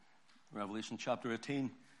Revelation chapter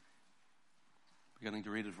 18, beginning to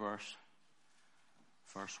read at verse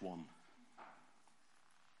 1. And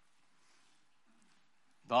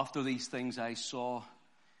after these things I saw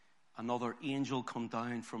another angel come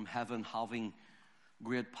down from heaven, having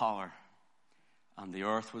great power, and the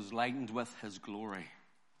earth was lightened with his glory.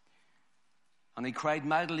 And he cried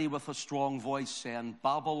mightily with a strong voice, saying,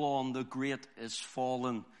 Babylon the great is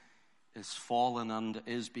fallen, and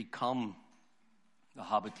is become the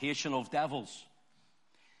habitation of devils,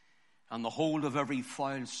 and the hold of every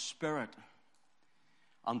foul spirit,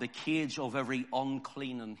 and the cage of every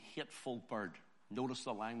unclean and hateful bird. Notice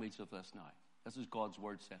the language of this now. This is God's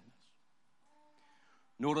word saying this.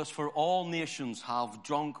 Notice, for all nations have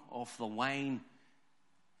drunk of the wine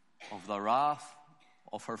of the wrath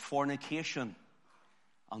of her fornication,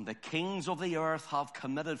 and the kings of the earth have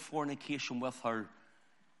committed fornication with her,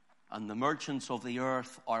 and the merchants of the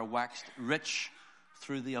earth are waxed rich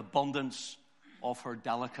through the abundance of her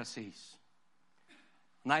delicacies.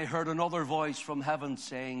 And I heard another voice from heaven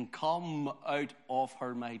saying, Come out of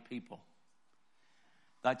her, my people,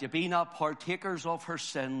 that ye be not partakers of her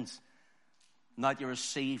sins, and that ye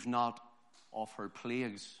receive not of her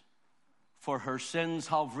plagues. For her sins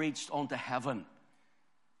have reached unto heaven,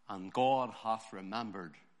 and God hath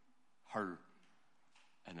remembered her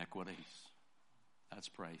iniquities. Let's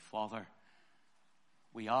pray. Father,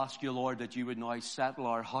 we ask you, Lord, that you would now settle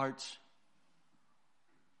our hearts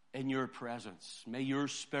in your presence. May your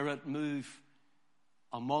Spirit move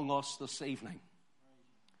among us this evening.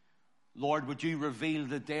 Lord, would you reveal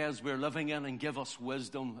the days we're living in and give us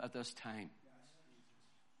wisdom at this time.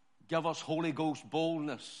 Give us Holy Ghost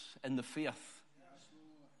boldness in the faith.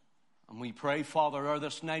 And we pray, Father, ere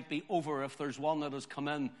this night be over, if there's one that has come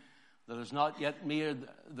in that has not yet made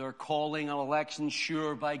their calling and election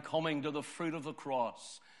sure by coming to the fruit of the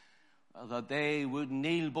cross, that they would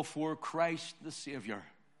kneel before Christ the Savior,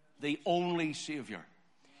 the only Savior.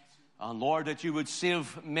 And Lord, that you would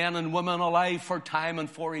save men and women alive for time and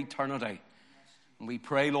for eternity. And we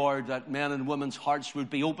pray, Lord, that men and women's hearts would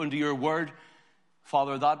be open to your word.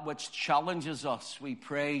 Father, that which challenges us, we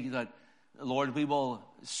pray that, Lord, we will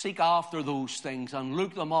seek after those things and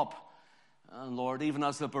look them up. And Lord, even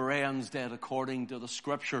as the Bereans did according to the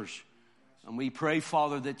scriptures. And we pray,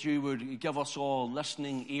 Father, that you would give us all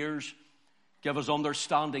listening ears, give us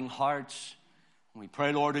understanding hearts. And we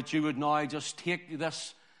pray, Lord, that you would now just take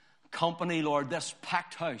this company, Lord, this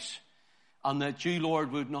packed house, and that you,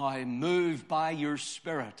 Lord, would now move by your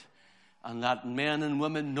Spirit, and that men and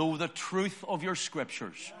women know the truth of your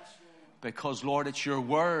scriptures. Because, Lord, it's your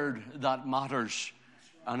word that matters.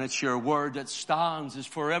 And it's your word that stands, is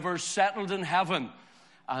forever settled in heaven.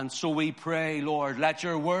 And so we pray, Lord, let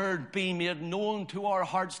your word be made known to our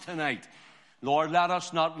hearts tonight. Lord, let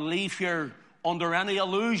us not leave here under any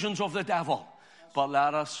illusions of the devil, but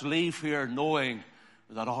let us leave here knowing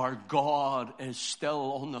that our God is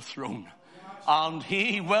still on the throne, and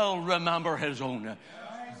he will remember his own.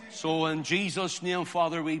 So in Jesus' name,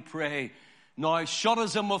 Father, we pray. Now shut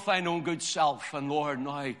us in with thine own good self, and Lord,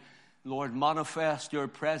 now, Lord, manifest your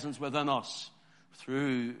presence within us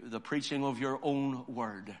through the preaching of your own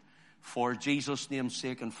word, for Jesus' name's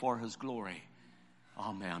sake and for his glory.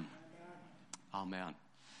 Amen. Amen.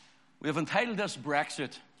 We have entitled this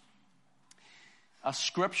Brexit, a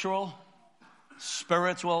scriptural,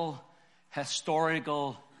 spiritual,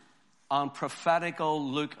 historical, and prophetical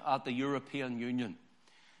look at the European Union.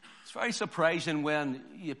 It's very surprising when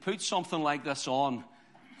you put something like this on,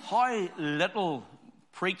 how little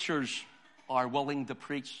preachers are willing to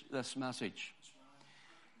preach this message.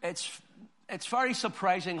 It's very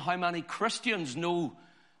surprising how many Christians know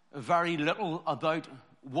very little about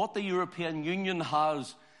what the European Union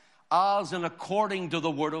has as and according to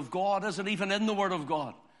the Word of God. Is it even in the Word of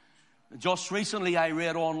God? Just recently I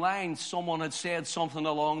read online, someone had said something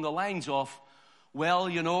along the lines of, well,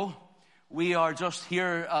 you know, we are just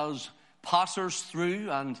here as passers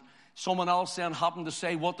through, and someone else then happened to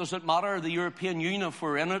say, what does it matter, the European Union, if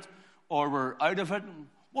we're in it or we're out of it?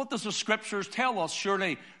 What does the scriptures tell us?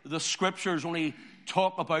 Surely the scriptures only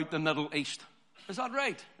talk about the Middle East. Is that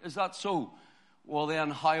right? Is that so? Well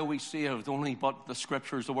then, how are we saved? Only but the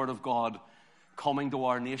scriptures, the word of God, coming to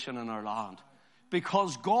our nation and our land.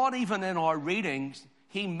 Because God, even in our readings,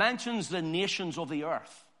 he mentions the nations of the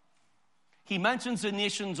earth. He mentions the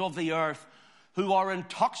nations of the earth who are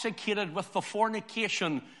intoxicated with the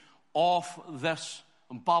fornication of this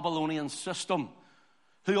Babylonian system,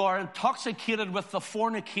 who are intoxicated with the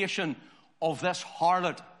fornication of this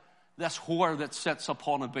harlot, this whore that sits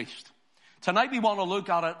upon a beast. Tonight we want to look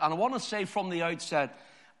at it, and I want to say from the outset,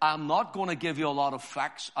 I'm not going to give you a lot of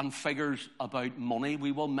facts and figures about money.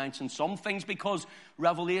 We will mention some things because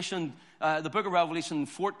Revelation, the book of Revelation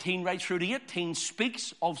 14 right through to 18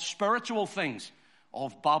 speaks of spiritual things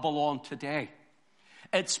of Babylon today.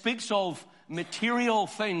 It speaks of material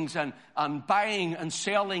things and buying and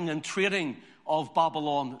selling and trading of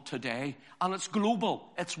Babylon today. And it's global.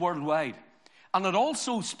 It's worldwide. And it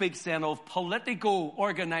also speaks then of political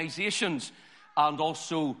organizations and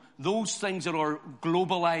also those things that are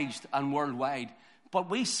globalized and worldwide. But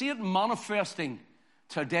we see it manifesting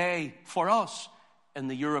today for us in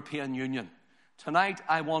the European Union. Tonight,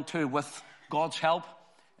 I want to, with God's help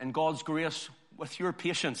and God's grace, with your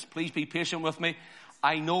patience, please be patient with me.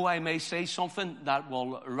 I know I may say something that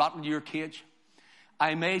will rattle your cage.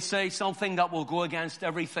 I may say something that will go against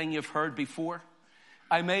everything you've heard before.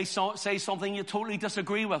 I may say something you totally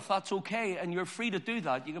disagree with. That's okay, and you're free to do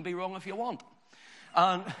that. You can be wrong if you want.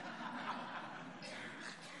 And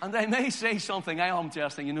I may say something, I am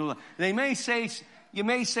jesting, you know that. You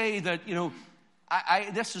may say that, you know,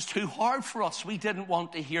 this is too hard for us. We didn't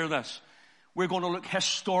want to hear this. We're going to look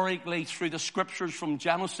historically through the scriptures from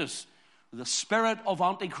Genesis. The spirit of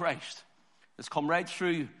Antichrist has come right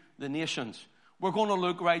through the nations. We're going to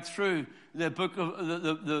look right through the book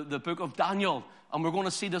of Daniel, and we're going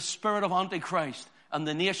to see the spirit of Antichrist and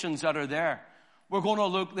the nations that are there. We're going to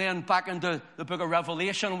look then back into the book of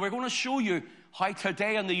Revelation, and we're going to show you how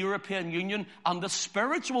today in the European Union and the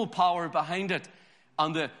spiritual power behind it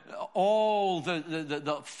and all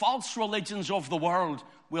the false religions of the world,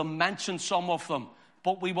 we'll mention some of them.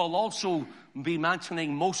 But we will also be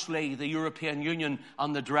mentioning mostly the European Union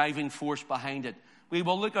and the driving force behind it. We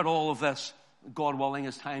will look at all of this, God willing,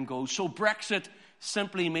 as time goes. So Brexit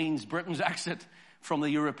simply means Britain's exit from the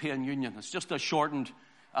European Union. It's just a shortened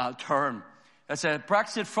term. It's a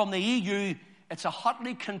Brexit from the EU. It's a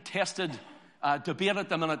hotly contested debate at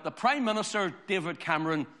the minute. The Prime Minister, David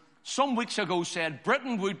Cameron, some weeks ago said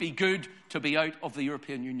Britain would be good to be out of the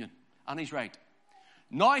European Union. And he's right.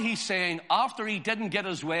 Now he's saying, after he didn't get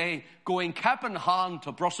his way, going cap in hand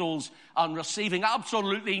to Brussels and receiving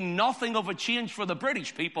absolutely nothing of a change for the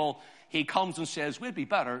British people, he comes and says, we'd be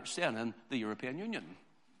better staying in the European Union.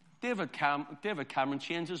 David Cameron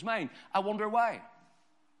changed his mind. I wonder why.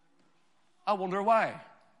 I wonder why.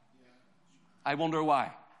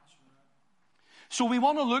 So we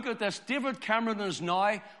want to look at this. David Cameron is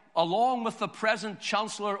now, along with the present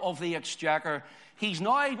Chancellor of the Exchequer, he's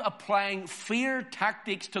now applying fear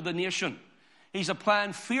tactics to the nation. He's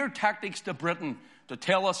applying fear tactics to Britain to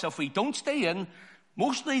tell us if we don't stay in,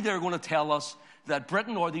 mostly they're going to tell us that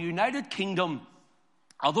Britain or the United Kingdom,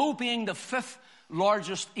 although being the fifth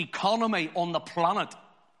largest economy on the planet,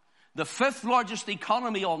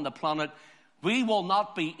 we will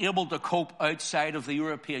not be able to cope outside of the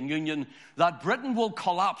European Union, that Britain will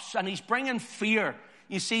collapse. And he's bringing fear.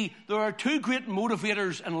 You see, there are two great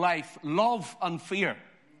motivators in life, love and fear.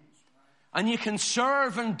 And you can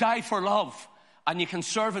serve and die for love, and you can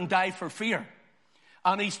serve and die for fear.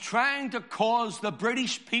 And he's trying to cause the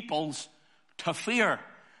British peoples to fear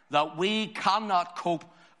that we cannot cope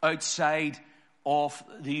outside of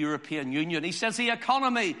the European Union. He says the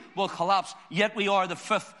economy will collapse, yet we are the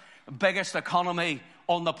fifth biggest economy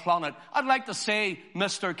on the planet. I'd like to say,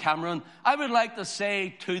 Mr. Cameron, I would like to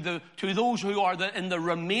say to those who are in the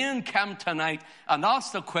Remain camp tonight and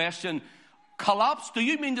ask the question, collapse, do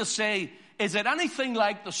you mean to say, is it anything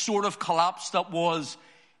like the sort of collapse that was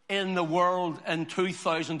in the world in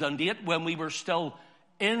 2008 when we were still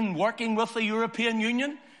working with the European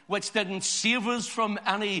Union, which didn't save us from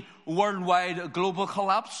any worldwide global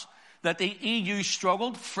collapse, that the EU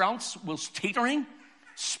struggled, France was teetering,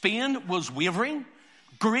 Spain was wavering,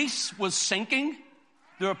 Greece was sinking,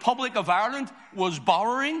 the Republic of Ireland was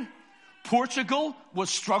borrowing, Portugal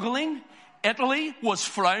was struggling, Italy was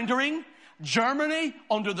floundering, Germany,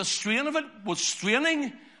 under the strain of it, was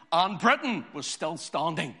straining, and Britain was still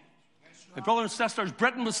standing. My brothers and sisters,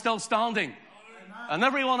 Britain was still standing. And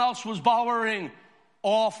everyone else was borrowing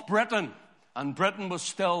off Britain. And Britain was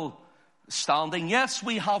still standing. Yes,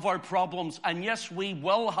 we have our problems. And yes, we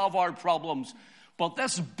will have our problems. But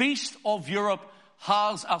this beast of Europe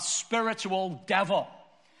has a spiritual devil.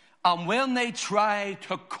 And when they try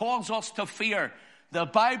to cause us to fear, the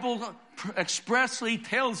Bible expressly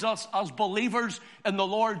tells us as believers in the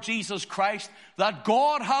Lord Jesus Christ that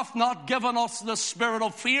God hath not given us the spirit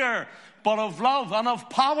of fear, but of love and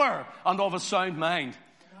of power and of a sound mind.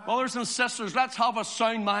 Brothers and sisters, let's have a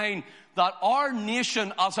sound mind that our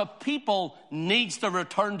nation as a people needs to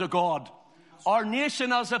return to God. Our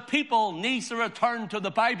nation as a people needs to return to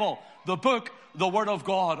the Bible, the book the word of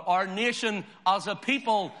God. Our nation as a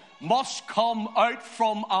people must come out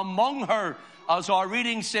from among her, as our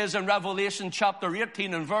reading says in Revelation chapter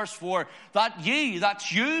 18 and verse 4, that ye,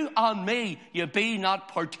 that's you and me, ye be not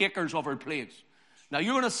partakers of her plagues. Now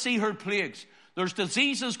you're going to see her plagues. There's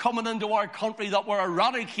diseases coming into our country that were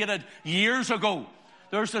eradicated years ago.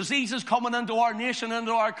 There's diseases coming into our nation,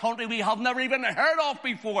 into our country we have never even heard of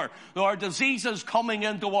before. There are diseases coming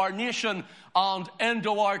into our nation and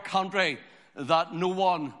into our country that no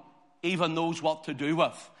one even knows what to do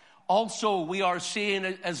with. Also, we are seeing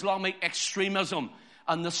Islamic extremism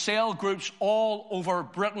and the cell groups all over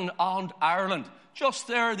Britain and Ireland. Just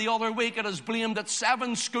there the other week, it is blamed that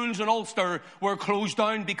 7 schools in Ulster were closed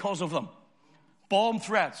down because of them. Bomb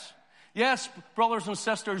threats. Yes, brothers and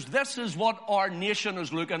sisters, this is what our nation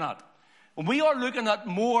is looking at. We are looking at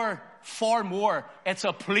more, far more. It's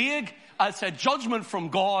a plague. It's a judgment from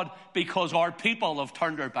God because our people have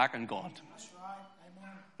turned their back on God.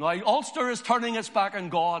 Now, Ulster is turning its back on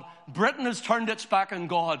God. Britain has turned its back on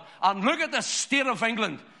God. And look at the state of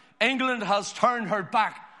England. England has turned her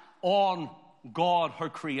back on God, her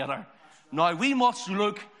creator. Now, we must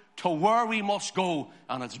look to where we must go,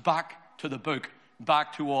 and it's back to the book,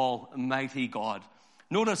 back to Almighty God.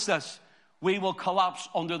 Notice this. We will collapse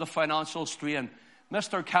under the financial strain.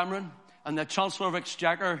 Mr. Cameron and the Chancellor of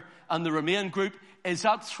Exchequer and the Remain Group is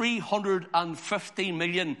at 350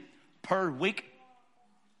 million per week.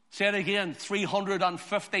 Say it again,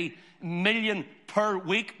 350 million per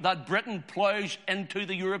week that Britain plows into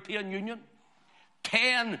the European Union.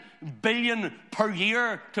 10 billion per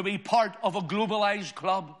year to be part of a globalized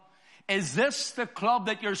club. Is this the club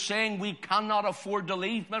that you're saying we cannot afford to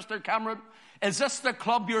leave, Mr. Cameron? Is this the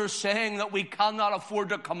club you're saying that we cannot afford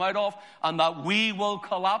to come out of and that we will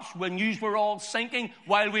collapse when you were all sinking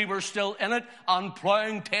while we were still in it and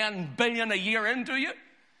plowing 10 billion a year into you?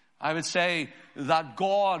 I would say that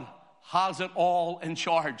God has it all in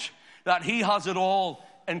charge, that he has it all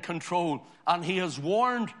in control, and he has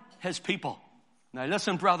warned his people. Now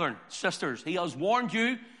listen, brethren, sisters, he has warned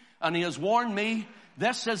you and he has warned me.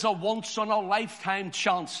 This is a once-in-a-lifetime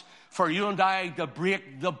chance for you and I to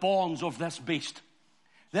break the bonds of this beast.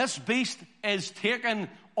 This beast is taking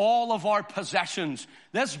all of our possessions.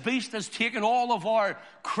 This beast is taking all of our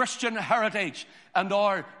Christian heritage and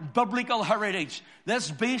our biblical heritage.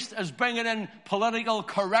 This beast is bringing in political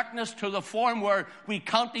correctness to the form where we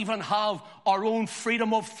can't even have our own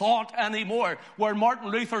freedom of thought anymore. Where Martin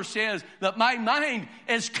Luther says that my mind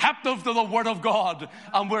is captive to the Word of God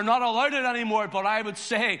and we're not allowed it anymore. But I would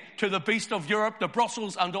say to the beast of Europe, to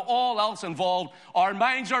Brussels and to all else involved, our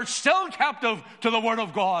minds are still captive to the Word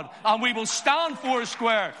of God and we will stand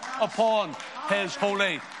foursquare upon his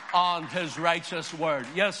holy and his righteous word.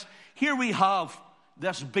 Yes, here we have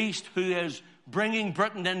this beast who is bringing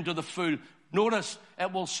Britain into the fold. Notice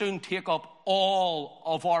it will soon take up all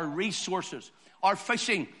of our resources. Our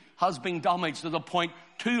fishing has been damaged to the point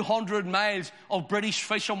 200 miles of British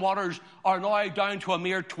fishing waters are now down to a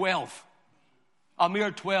mere 12. A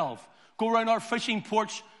mere 12. Go around our fishing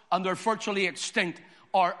ports and they're virtually extinct.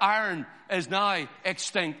 Our iron is now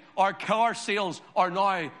extinct. Our car sales are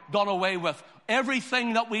now done away with.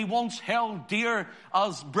 Everything that we once held dear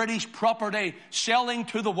as British property, selling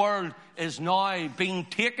to the world, is now being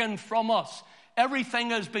taken from us.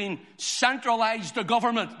 Everything has been centralized to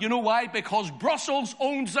government. You know why? Because Brussels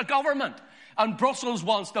owns the government. And Brussels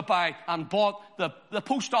wants to buy and bought the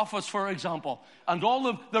post office, for example. And all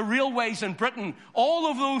of the railways in Britain, all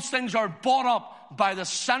of those things are bought up by the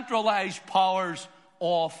centralized powers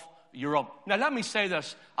of Europe. Now let me say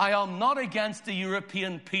this. I am not against the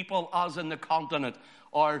European people as in the continent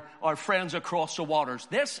or our friends across the waters.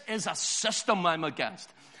 This is a system I'm against.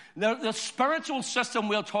 The spiritual system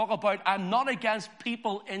we'll talk about, I'm not against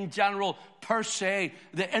people in general per se,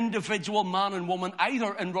 the individual man and woman,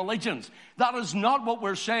 either in religions. That is not what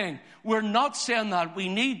we're saying. We're not saying that. We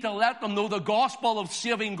need to let them know the gospel of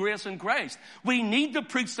saving grace in Christ. We need to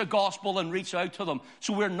preach the gospel and reach out to them.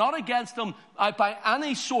 So we're not against them by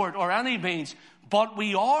any sort or any means. But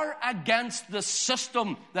we are against the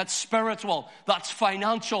system that's spiritual, that's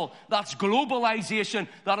financial, that's globalization,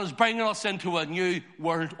 that is bringing us into a new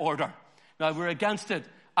world order. Now, we're against it.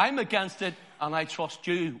 I'm against it, and I trust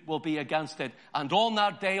you will be against it. And on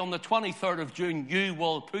that day, on the 23rd of June, you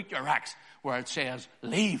will put your axe where it says,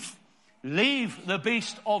 leave. Leave the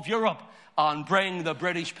beast of Europe and bring the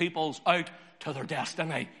British peoples out to their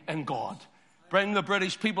destiny in God. Bring the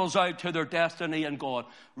British peoples out to their destiny in God.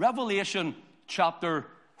 Revelation chapter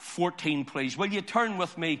 14, please. Will you turn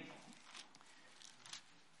with me?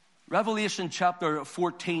 Revelation chapter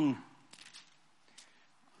 14.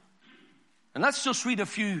 And let's just read a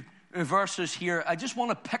few verses here. I just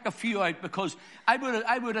want to pick a few out because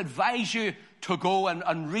I would advise you to go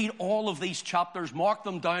and read all of these chapters. Mark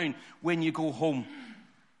them down when you go home.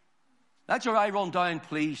 Let your eye run down,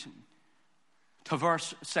 please, to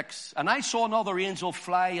verse 6. And I saw another angel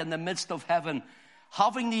fly in the midst of heaven,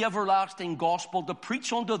 having the everlasting gospel to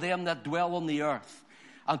preach unto them that dwell on the earth,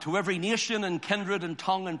 and to every nation and kindred and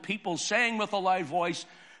tongue and people, saying with a loud voice,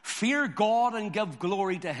 Fear God and give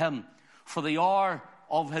glory to him, for the hour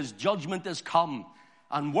of his judgment is come,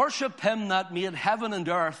 and worship him that made heaven and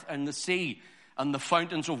earth and the sea and the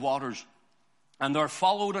fountains of waters. And there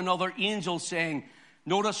followed another angel saying,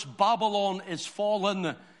 notice, Babylon is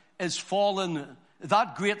fallen,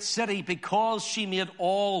 that great city, because she made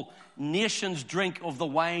all nations drink of the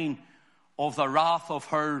wine of the wrath of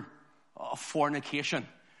her fornication.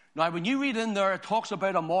 Now, when you read in there, it talks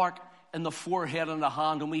about a mark in the forehead and the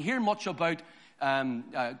hand, and we hear much about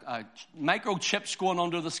microchips going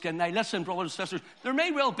under the skin. Now, listen, brothers and sisters, there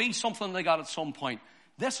may well be something like that at some point.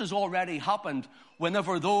 This has already happened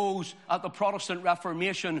whenever those at the Protestant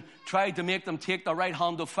Reformation tried to make them take the right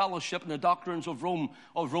hand of fellowship and the doctrines of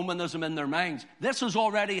Romanism in their minds. This has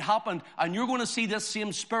already happened, and you're going to see this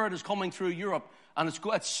same spirit is coming through Europe, and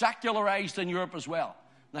it's secularized in Europe as well.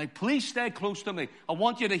 Now, please stay close to me. I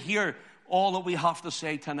want you to hear all that we have to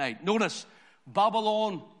say tonight. Notice,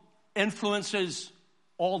 Babylon influences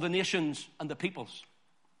all the nations and the peoples.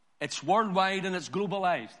 It's worldwide and it's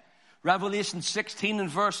globalized. Revelation 16 and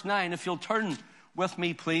verse 9, if you'll turn with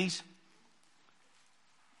me, please.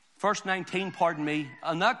 Verse 19, pardon me.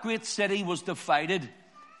 And that great city was divided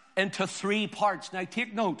into 3 parts. Now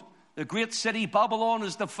take note, the great city Babylon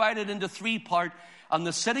is divided into 3 parts, and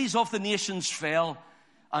the cities of the nations fell,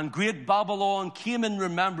 and great Babylon came in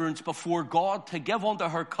remembrance before God to give unto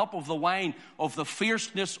her cup of the wine of the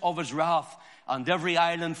fierceness of his wrath. And every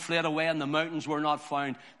island fled away, and the mountains were not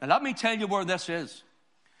found. Now let me tell you where this is.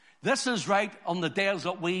 This is right on the days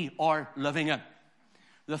that we are living in.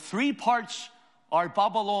 The 3 parts are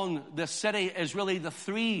Babylon. The city is really the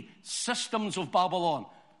 3 systems of Babylon: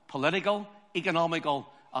 political, economical,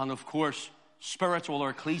 and of course, spiritual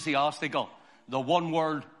or ecclesiastical. The one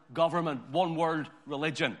world government, one world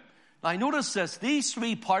religion. Now notice this, these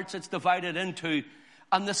 3 parts it's divided into,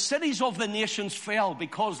 and the cities of the nations fell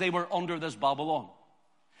because they were under this Babylon.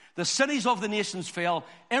 The cities of the nations fell,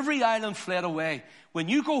 every island fled away. When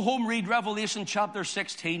you go home, read Revelation chapter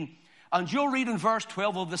 16, and you'll read in verse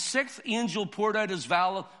 12, of the 6th angel poured out his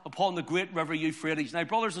vial upon the great river Euphrates. Now,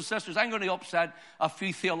 brothers and sisters, I'm going to upset a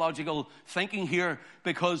few theological thinking here,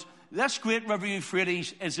 because this great river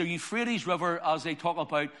Euphrates is the Euphrates River, as they talk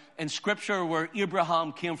about in Scripture, where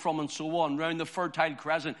Abraham came from and so on, round the Fertile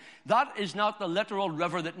Crescent. That is not the literal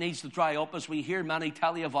river that needs to dry up, as we hear many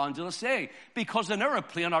televangelists say, because an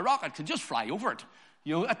airplane or rocket can just fly over it.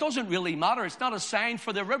 You know, it doesn't really matter. It's not a sign,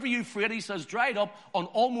 for the river Euphrates has dried up on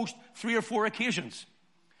almost 3 or 4 occasions.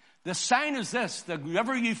 The sign is this: the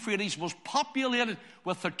river Euphrates was populated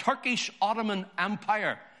with the Turkish Ottoman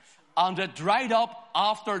Empire, and it dried up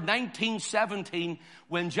after 1917,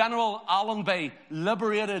 when General Allenby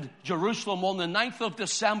liberated Jerusalem on the 9th of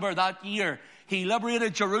December that year. He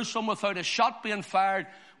liberated Jerusalem without a shot being fired,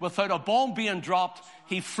 without a bomb being dropped.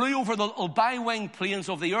 He flew over the little bi-wing planes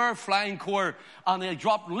of the Air Flying Corps, and they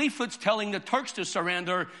dropped leaflets telling the Turks to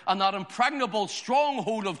surrender, and that impregnable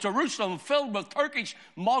stronghold of Jerusalem, filled with Turkish,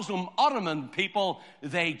 Muslim, Ottoman people,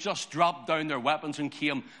 they just dropped down their weapons and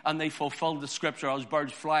came, and they fulfilled the Scripture, as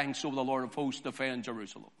birds flying, so the Lord of hosts defend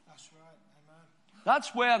Jerusalem. That's right. Amen.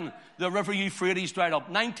 That's when the river Euphrates dried up,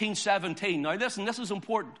 1917. Now listen, this is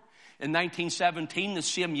important. In 1917, the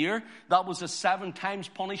same year, that was the 7 times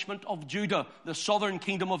punishment of Judah, the southern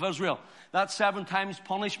kingdom of Israel. That 7 times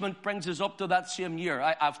punishment brings us up to that same year.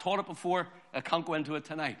 I've taught it before. I can't go into it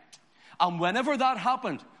tonight. And whenever that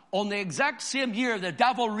happened, on the exact same year, the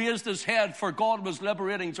devil raised his head, for God was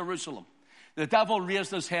liberating Jerusalem. The devil raised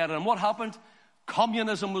his head. And what happened?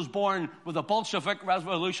 Communism was born with the Bolshevik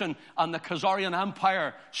Revolution, and the Khazarian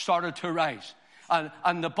Empire started to rise.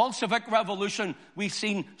 And the Bolshevik Revolution, we've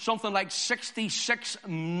seen something like 66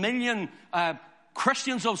 million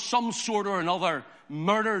Christians of some sort or another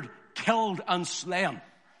murdered, killed, and slain.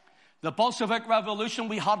 The Bolshevik Revolution,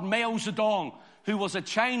 we had Mao Zedong, who was a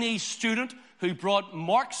Chinese student who brought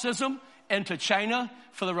Marxism into China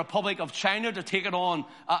for the Republic of China to take it on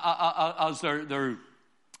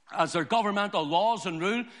as their governmental laws and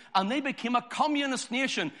rule, and they became a communist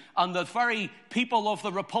nation, and the very people of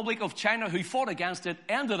the Republic of China who fought against it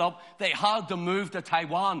ended up, they had to move to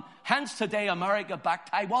Taiwan. Hence today America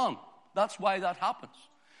backed Taiwan. That's why that happens.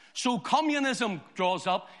 So communism draws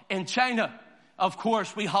up in China. Of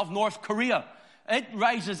course, we have North Korea. It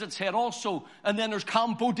raises its head also. And then there's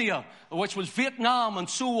Cambodia, which was Vietnam, and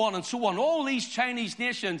so on and so on. All these Chinese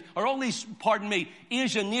nations, or all these,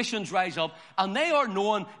 Asian nations rise up. And they are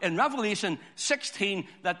known in Revelation 16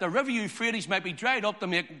 that the river Euphrates might be dried up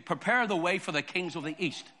to prepare the way for the kings of the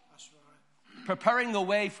east. That's right. Preparing the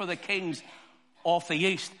way for the kings of the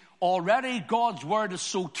east. Already God's word is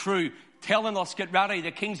so true, telling us, get ready,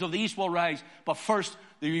 the kings of the east will rise. But first,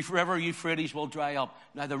 the river Euphrates will dry up.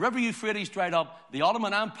 Now, the river Euphrates dried up. The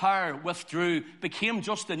Ottoman Empire withdrew, became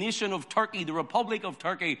just the nation of Turkey, the Republic of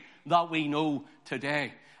Turkey that we know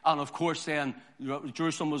today. And, of course, then,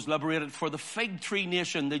 Jerusalem was liberated for the fig tree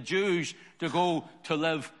nation, the Jews, to go to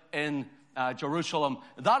live in Jerusalem.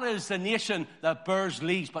 That is the nation that bears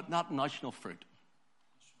leaves, but not national fruit.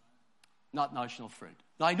 Not national fruit.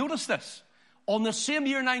 Now, notice this. On the same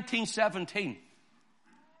year, 1917,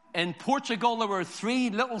 in Portugal, there were 3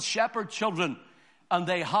 little shepherd children, and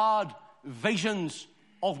they had visions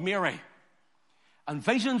of Mary. And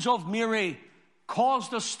visions of Mary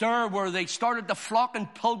caused a stir where they started to flock in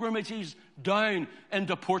pilgrimages down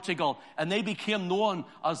into Portugal, and they became known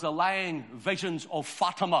as the lying visions of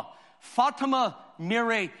Fatima. Fatima,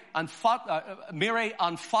 Mary, and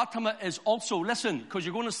Fatima is also, listen, because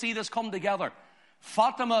you're going to see this come together.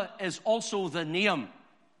 Fatima is also the name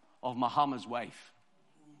of Muhammad's wife.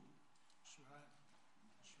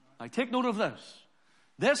 Now, take note of this.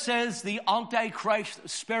 This is the Antichrist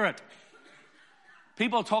spirit.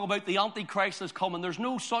 People talk about the Antichrist is coming. There's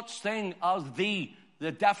no such thing as the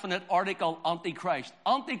definite article Antichrist.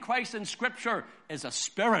 Antichrist in Scripture is a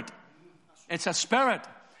spirit. It's a spirit.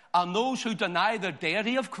 And those who deny the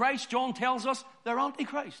deity of Christ, John tells us, they're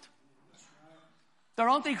Antichrist. They're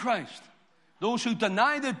Antichrist. Those who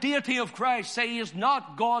deny the deity of Christ say he is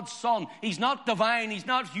not God's son. He's not divine. He's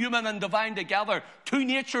not human and divine together. Two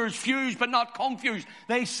natures fused but not confused.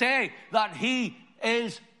 They say that he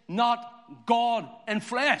is not God in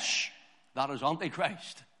flesh. That is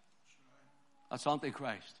Antichrist. That's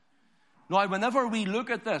Antichrist. Now, whenever we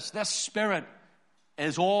look at this spirit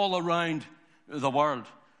is all around the world.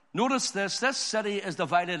 Notice this. This city is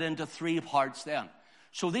divided into 3 parts then.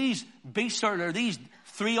 So these beasts are these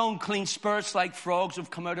 3 unclean spirits like frogs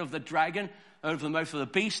have come out of the dragon, out of the mouth of the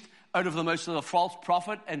beast, out of the mouth of the false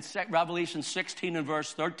prophet in Revelation 16 and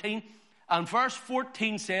verse 13. And verse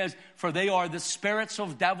 14 says, for they are the spirits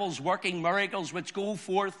of devils working miracles which go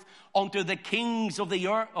forth unto the kings of the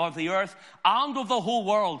earth and of the whole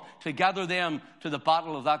world to gather them to the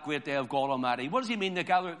battle of that great day of God Almighty. What does he mean to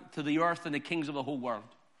gather to the earth and the kings of the whole world?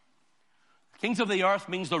 Kings of the earth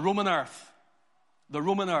means the Roman earth. The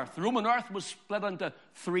Roman earth. The Roman earth was split into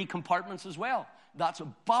 3 compartments as well. That's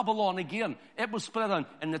Babylon again. It was split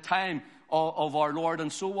in the time of our Lord and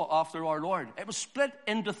so after our Lord. It was split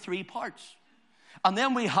into 3 parts. And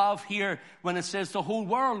then we have here, when it says the whole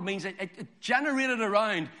world, means it generated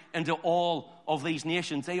around into all of these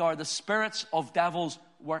nations. They are the spirits of devils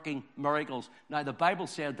working miracles. Now, the Bible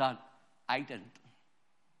said that. I didn't.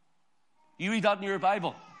 You read that in your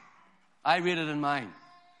Bible. I read it in mine.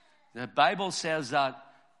 The Bible says that.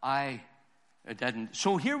 I didn't.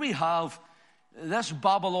 So here we have this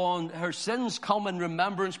Babylon. Her sins come in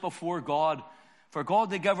remembrance before God. For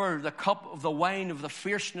God to give her the cup of the wine of the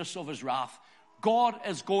fierceness of his wrath. God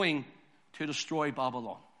is going to destroy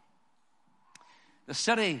Babylon. The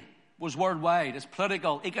city was worldwide. It's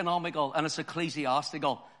political, economical, and it's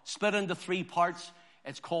ecclesiastical. Split into 3 parts.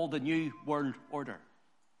 It's called the New World Order.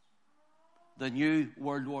 The New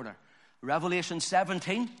World Order. Revelation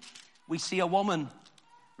 17, we see a woman.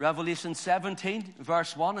 Revelation 17,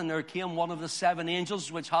 verse 1, and there came one of the 7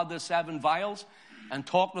 angels which had the 7 vials, and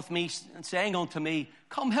talked with me, saying unto me,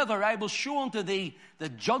 come hither, I will show unto thee the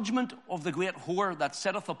judgment of the great whore that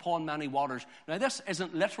sitteth upon many waters. Now, this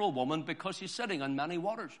isn't literal woman because she's sitting on many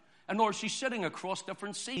waters. In other words, she's sitting across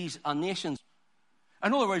different seas and nations.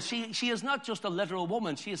 In other words, she is not just a literal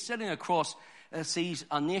woman. She is sitting across seas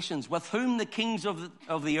and nations, with whom the kings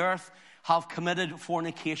of the earth have committed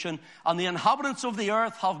fornication, and the inhabitants of the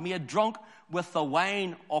earth have made drunk with the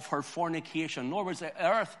wine of her fornication. In other words, the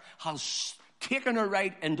earth has taken her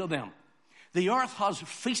right into them. The earth has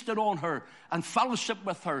feasted on her and fellowshiped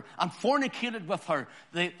with her and fornicated with her.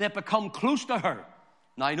 They've become close to her.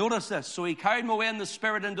 Now, notice this. So he carried me away in the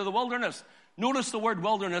spirit into the wilderness. Notice the word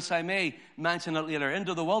wilderness. I may mention it later.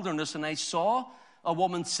 Into the wilderness, and I saw a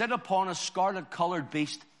woman sit upon a scarlet-colored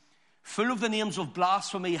beast, full of the names of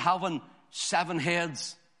blasphemy, having 7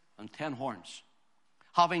 heads and 10 horns.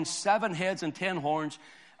 Having 7 heads and 10 horns,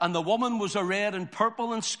 And the woman was arrayed in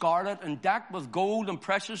purple and scarlet, and decked with gold and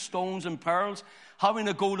precious stones and pearls, having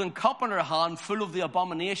a golden cup in her hand, full of the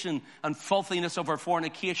abomination and filthiness of her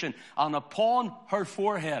fornication. And upon her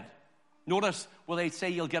forehead, notice where they say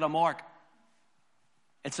you'll get a mark.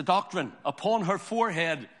 It's a doctrine. Upon her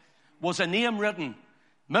forehead was a name written,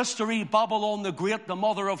 Mystery Babylon the Great, the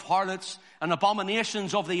mother of harlots and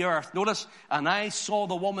abominations of the earth. Notice, and I saw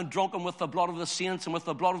the woman drunken with the blood of the saints and with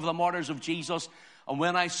the blood of the martyrs of Jesus. And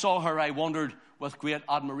when I saw her, I wondered with great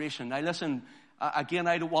admiration. Now listen, again,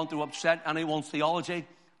 I don't want to upset anyone's theology,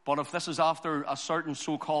 but if this is after a certain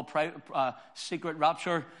so-called secret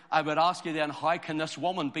rapture, I would ask you then, how can this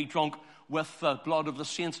woman be drunk with the blood of the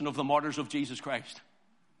saints and of the martyrs of Jesus Christ?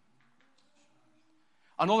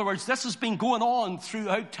 In other words, this has been going on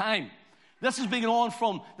throughout time. This has been going on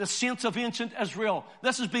from the saints of ancient Israel.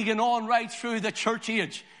 This has been going on right through the church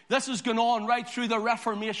age. This has gone on right through the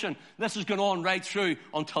Reformation. This has gone on right through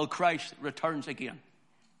until Christ returns again.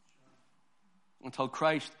 Until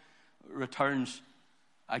Christ returns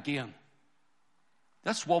again.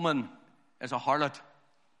 This woman is a harlot,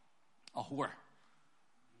 a whore.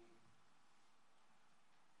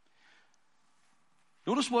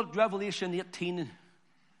 Notice what Revelation 18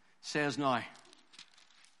 says now.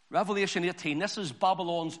 Revelation 18, this is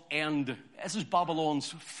Babylon's end. This is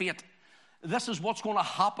Babylon's fate. This is what's going to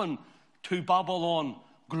happen to Babylon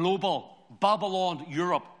global, Babylon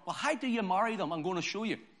Europe. Well, how do you marry them? I'm going to show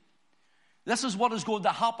you. This is what is going to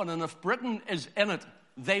happen, and if Britain is in it,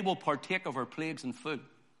 they will partake of her plagues and food.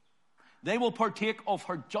 They will partake of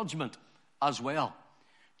her judgment as well.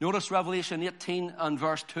 Notice Revelation 18 and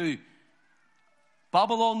verse 2.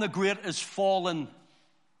 Babylon the Great is fallen.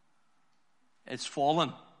 It's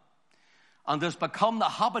fallen. And has become the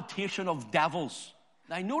habitation of devils.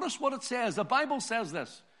 Now notice what it says. The Bible says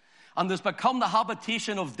this. And has become the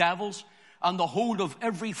habitation of devils, and the hold of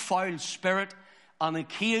every foul spirit, and the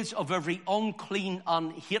cage of every unclean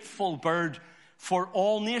and hateful bird. For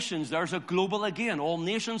all nations, there's a global again, all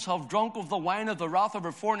nations have drunk of the wine of the wrath of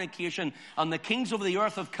her fornication, and the kings of the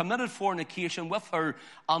earth have committed fornication with her,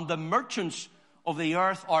 and the merchants of the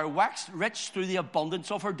earth are waxed rich through the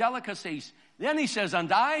abundance of her delicacies. Then he says,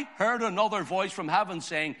 and I heard another voice from heaven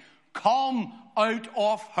saying, Come out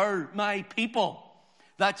of her, my people,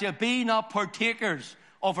 that ye be not partakers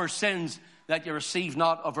of her sins, that ye receive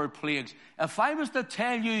not of her plagues. If I was to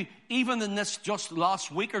tell you, even in this just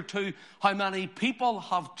last week or two, how many people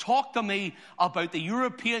have talked to me about the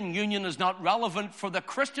European Union is not relevant for the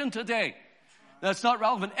Christian today, that's not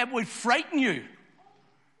relevant, it would frighten you.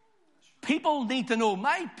 People need to know,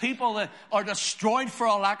 my people are destroyed for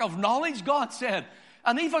a lack of knowledge, God said.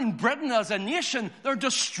 And even Britain as a nation, they're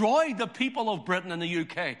destroyed, the people of Britain and the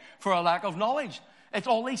UK, for a lack of knowledge. It's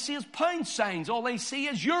all they see is pound signs. All they see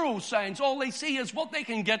is euro signs. All they see is what they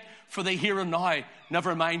can get for the here and now.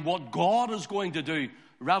 Never mind what God is going to do.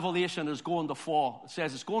 Revelation is going to fall. It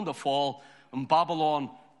says it's going to fall, and Babylon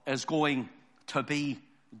is going to be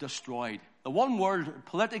destroyed. The one word,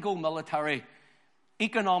 political, military,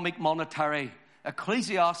 economic, monetary,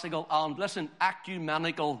 ecclesiastical, and listen,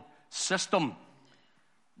 ecumenical system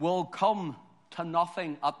will come to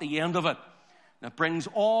nothing at the end of it. And it brings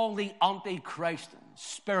all the Antichrist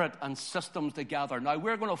spirit and systems together. Now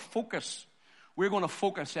we're going to focus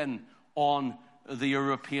in on the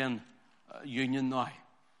European Union now.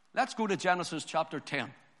 Let's go to Genesis chapter 10.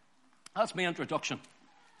 That's my introduction.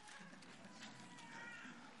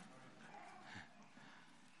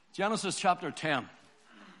 Genesis chapter 10.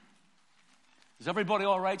 Is everybody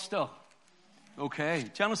all right still? Okay,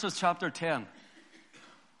 Genesis chapter 10.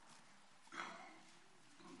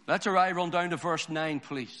 Let's run down to verse 9,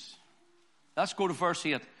 please. Let's go to verse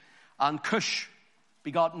 8. And Cush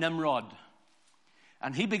begot Nimrod,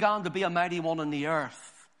 and he began to be a mighty one in the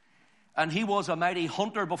earth. And he was a mighty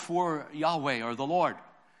hunter before Yahweh, or the Lord.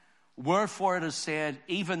 Wherefore it is said,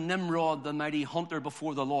 even Nimrod, the mighty hunter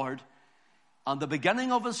before the Lord. And the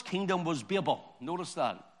beginning of his kingdom was Babel. Notice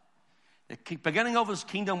that. The beginning of his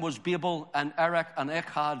kingdom was Babel, and Erech, and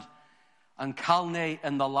Echad, and Calneh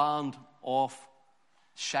in the land of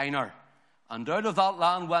Shinar. And out of that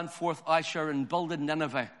land went forth Asher, and builded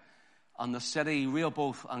Nineveh, and the city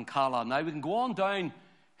Rehoboth, and Calah. Now we can go on down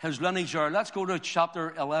his lineage there. Let's go to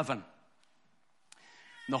chapter 11.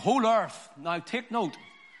 The whole earth, now take note,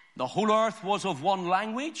 the whole earth was of one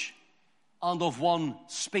language and of one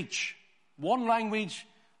speech. One language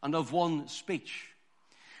and of one speech.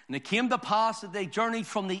 And it came to pass that they journeyed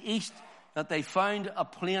from the east, that they found a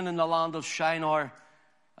plain in the land of Shinar,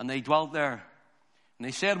 and they dwelt there. And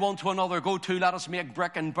they said one to another, Go to, let us make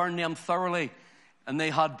brick and burn them thoroughly. And they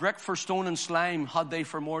had brick for stone, and slime had they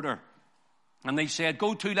for mortar. And they said,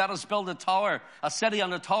 go to, let us build a tower, a city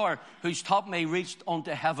on a tower, whose top may reach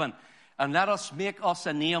unto heaven. And let us make us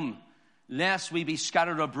a name, lest we be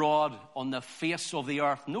scattered abroad on the face of the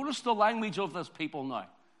earth. Notice the language of this people now.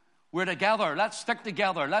 We're together. Let's stick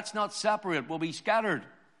together. Let's not separate. We'll be scattered.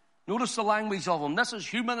 Notice the language of them. This is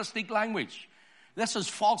humanistic language. This is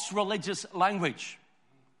false religious language.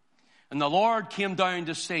 And the Lord came down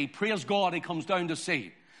to see. Praise God, he comes down to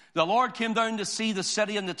see. The Lord came down to see the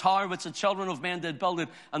city and the tower which the children of men did build it.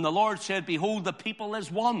 And the Lord said, behold, the people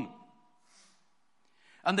is one.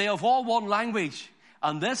 And they have all one language.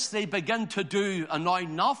 And this they begin to do. And now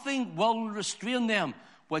nothing will restrain them,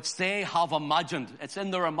 which they have imagined. It's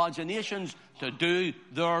in their imaginations to do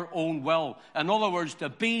their own will. In other words, to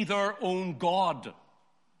be their own God.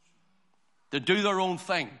 To do their own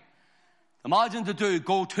thing. Imagine to do,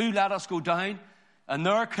 go to, let us go down. And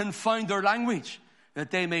there confound their language, that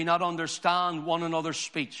they may not understand one another's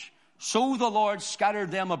speech. So the Lord scattered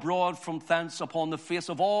them abroad from thence upon the face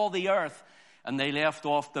of all the earth, and they left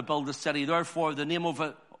off to build the city. Therefore, the name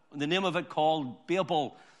of it called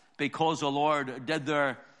Babel, because the Lord did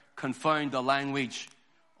there confound the language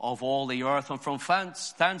of all the earth. And from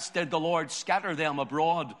thence did the Lord scatter them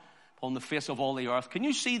abroad upon the face of all the earth. Can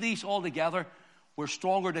you see these all together? We're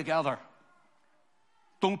stronger together.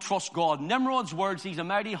 Don't trust God. Nimrod's words, he's a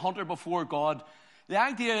mighty hunter before God. The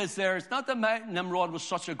idea is there, it's not that Nimrod was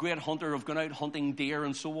such a great hunter of going out hunting deer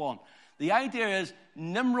and so on. The idea is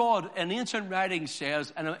Nimrod in ancient writings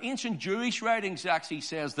says, and in ancient Jewish writings actually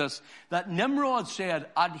says this, that Nimrod said,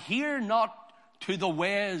 adhere not to the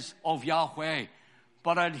ways of Yahweh,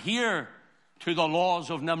 but adhere to the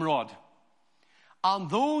laws of Nimrod. And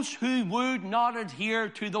those who would not adhere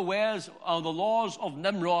to the ways of the laws of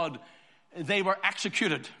Nimrod, they were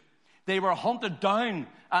executed. They were hunted down,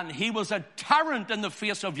 and he was a tyrant in the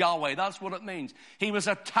face of Yahweh. That's what it means. He was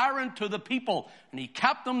a tyrant to the people, and he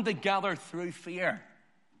kept them together through fear.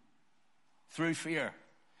 Through fear.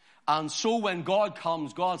 And so when God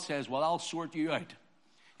comes, God says, well, I'll sort you out.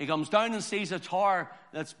 He comes down and sees a tower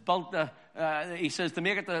that's built, he says, to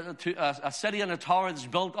make it a city and a tower that's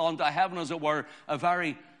built onto heaven, as it were, a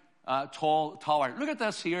very tall tower. Look at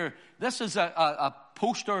this here. This is a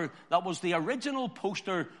poster that was the original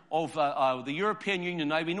poster of the European Union.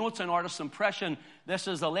 Now, we know it's an artist's impression. This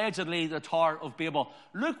is allegedly the Tower of Babel.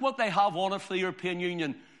 Look what they have on it for the European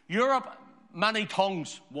Union. Europe, many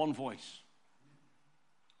tongues, one voice.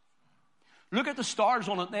 Look at the stars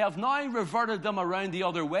on it. They have now reverted them around the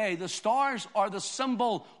other way. The stars are the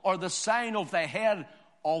symbol or the sign of the head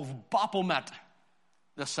of Baphomet,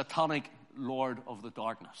 the satanic lord of the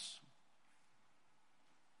darkness.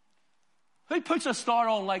 Who puts a star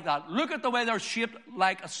on like that? Look at the way they're shaped,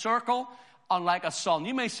 like a circle and like a sun.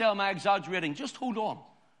 You may say, am I exaggerating? Just hold on.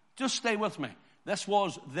 Just stay with me. This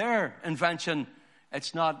was their invention.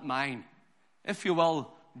 It's not mine. If you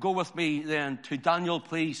will, go with me then to Daniel,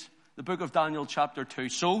 please. The book of Daniel, chapter 2.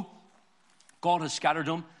 So, God has scattered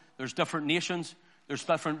them. There's different nations. There's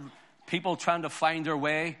different people trying to find their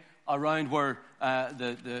way around where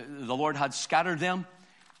the Lord had scattered them.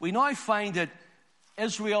 We now find that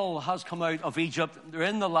Israel has come out of Egypt. They're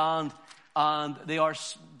in the land, and they are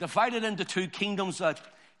divided into two kingdoms.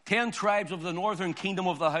 10 tribes of the northern kingdom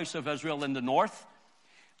of the house of Israel in the north,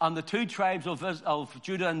 and the 2 tribes of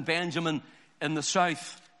Judah and Benjamin in the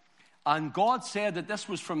south. And God said that this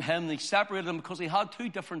was from him. He separated them because he had 2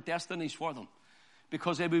 different destinies for them.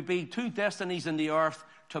 Because there would be 2 destinies in the earth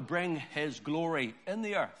to bring his glory in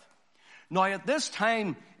the earth. Now at this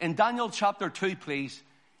time, in Daniel chapter 2, please,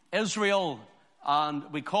 Israel,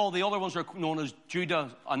 and we call the other ones are known as Judah,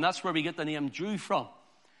 and that's where we get the name Jew from.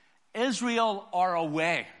 Israel are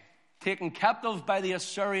away, taken captive by the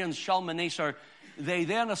Assyrians, Shalmaneser. They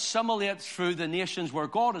then assimilate through the nations where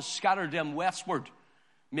God has scattered them westward,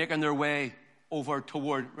 making their way over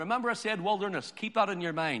toward, remember I said wilderness, keep that in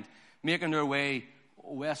your mind, making their way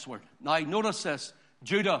westward. Now notice this,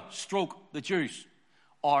 Judah, stroke the Jews,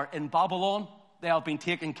 are in Babylon. They have been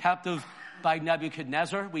taken captive by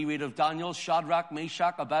Nebuchadnezzar. We read of Daniel, Shadrach,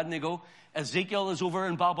 Meshach, Abednego. Ezekiel is over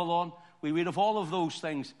in Babylon. We read of all of those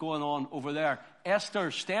things going on over there. Esther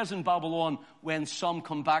stays in Babylon when some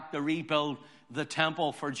come back to rebuild the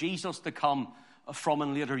temple for Jesus to come from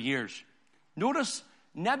in later years. Notice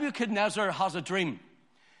Nebuchadnezzar has a dream,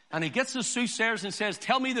 and he gets his soothsayers and says,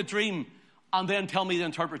 tell me the dream and then tell me the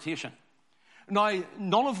interpretation. Now,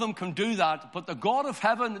 none of them can do that, but the God of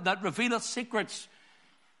heaven that revealeth secrets,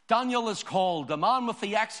 Daniel is called, the man with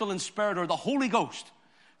the excellent spirit, or the Holy Ghost.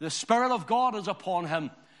 The Spirit of God is upon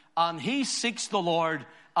him, and he seeks the Lord,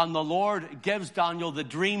 and the Lord gives Daniel the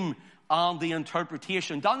dream and the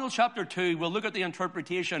interpretation. Daniel chapter 2, we'll look at the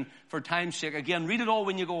interpretation for time's sake. Again, read it all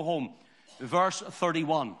when you go home. Verse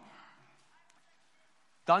 31.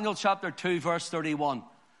 Daniel chapter 2, verse 31.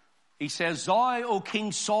 He says, Thou, O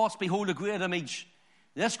king, sawest, behold, a great image.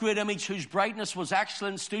 This great image, whose brightness was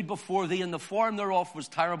excellent, stood before thee, and the form thereof was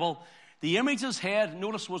terrible. The image's head,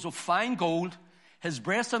 notice, was of fine gold, his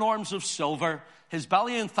breast and arms of silver, his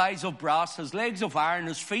belly and thighs of brass, his legs of iron,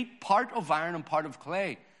 his feet part of iron and part of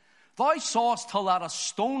clay. Thou sawest till that a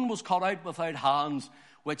stone was cut out without hands,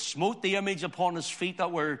 which smote the image upon his feet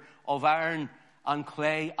that were of iron and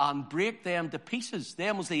clay, and brake them to pieces.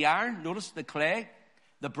 Them was the iron, notice, the clay,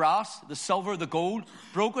 the brass, the silver, the gold,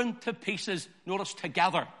 broken to pieces, notice,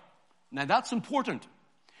 together. Now that's important,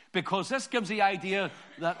 because this gives the idea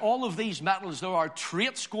that all of these metals, there are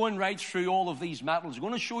traits going right through all of these metals. I'm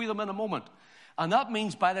going to show you them in a moment. And that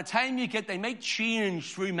means by the time they might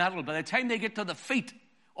change through metal, by the time they get to the feet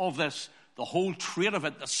of this, the whole trait of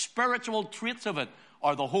it, the spiritual traits of it,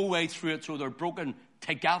 are the whole way through it, so they're broken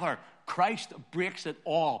together. Christ breaks it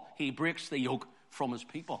all. He breaks the yoke from his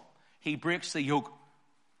people. He breaks the yoke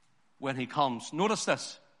when he comes. Notice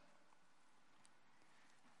this.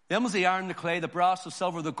 Then was the iron, the clay, the brass, the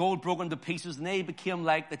silver, the gold broken to pieces, and they became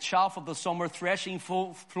like the chaff of the summer threshing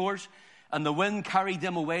floors, and the wind carried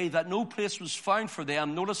them away, that no place was found for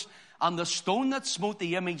them. Notice, and the stone that smote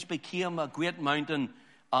the image became a great mountain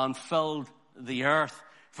and filled the earth.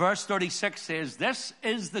 Verse 36 says, This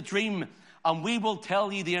is the dream, and we will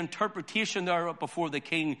tell you the interpretation thereof before the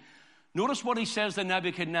king. Notice what he says to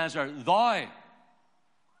Nebuchadnezzar. Thou,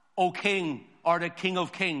 O king, art a king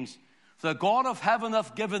of kings. The God of heaven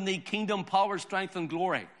hath given thee kingdom, power, strength, and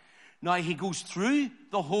glory. Now he goes through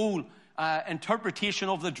the whole interpretation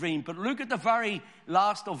of the dream. But look at the very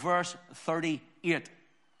last of verse 38.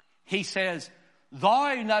 He says,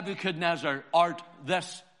 Thou, Nebuchadnezzar, art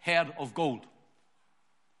this head of gold.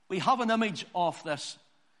 We have an image of this.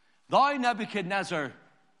 Thou, Nebuchadnezzar,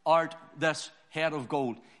 art this head of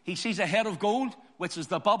gold. He sees a head of gold, which is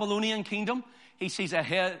the Babylonian kingdom. He sees a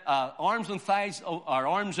head, arms and thighs, or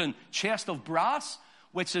arms and chest of brass,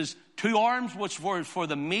 which is two arms, which were for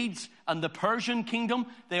the Medes and the Persian kingdom.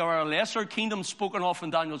 They are a lesser kingdom spoken of in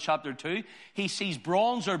Daniel chapter 2. He sees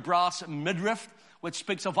bronze or brass midriff, which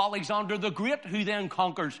speaks of Alexander the Great, who then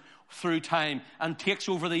conquers through time and takes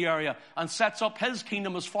over the area and sets up his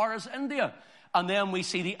kingdom as far as India. And then we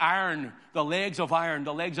see the iron, the legs of iron.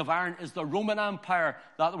 The legs of iron is the Roman Empire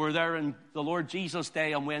that were there in the Lord Jesus'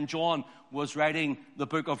 day and when John was writing the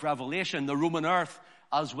book of Revelation, the Roman earth,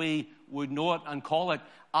 as we would know it and call it.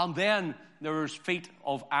 And then there's feet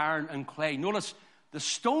of iron and clay. Notice the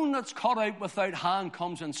stone that's cut out without hand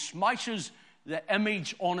comes and smashes the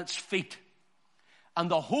image on its feet. And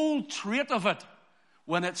the whole trait of it,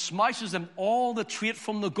 when it smashes them, all the trait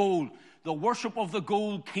from the gold, the worship of the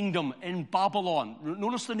gold kingdom in Babylon.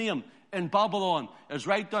 Notice the name, in Babylon, is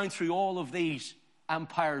right down through all of these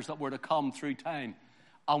empires that were to come through time.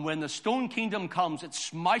 And when the stone kingdom comes, it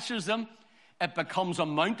smashes them, it becomes a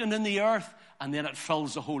mountain in the earth, and then it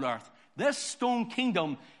fills the whole earth. This stone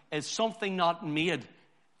kingdom is something not made.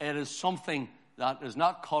 It is something that is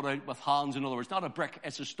not cut out with hands. In other words, not a brick,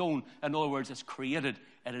 it's a stone. In other words, it's created.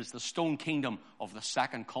 It is the stone kingdom of the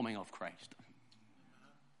second coming of Christ.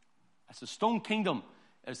 It's the stone kingdom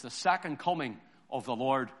is the second coming of the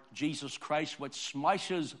Lord Jesus Christ, which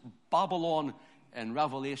smashes Babylon in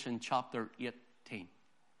Revelation chapter 18.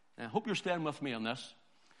 And I hope you're staying with me on this.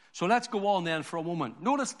 So let's go on then for a moment.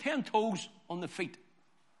 Notice 10 toes on the feet.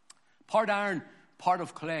 Part iron, part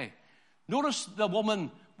of clay. Notice the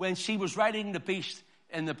woman, when she was riding the beast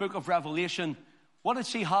in the book of Revelation, what did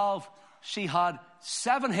she have? She had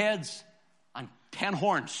 7 heads and 10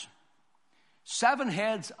 horns. 7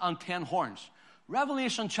 heads and 10 horns.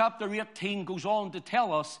 Revelation chapter 18 goes on to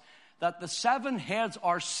tell us that the 7 heads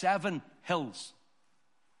are 7 hills.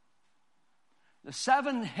 The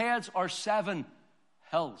 7 heads are 7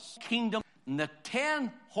 hills. Kingdom. And the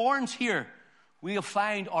 10 horns here we'll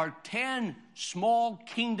find are 10 small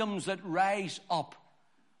kingdoms that rise up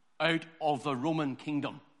out of the Roman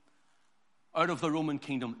kingdom. Out of the Roman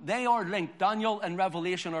kingdom. They are linked. Daniel and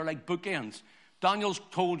Revelation are like bookends. Daniel's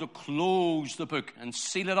told to close the book and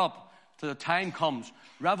seal it up till the time comes.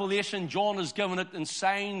 Revelation, John is given it in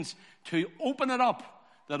signs to open it up,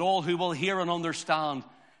 that all who will hear and understand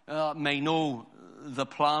may know the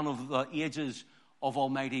plan of the ages of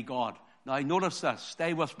Almighty God. Now notice this,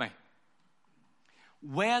 stay with me.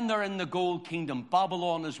 When they're in the gold kingdom,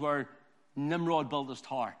 Babylon is where Nimrod built his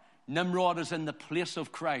tower. Nimrod is in the place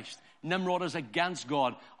of Christ. Nimrod is against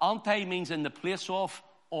God. Anti means in the place of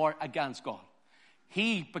or against God.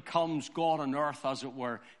 he becomes God on earth, as it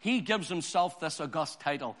were. He gives himself this august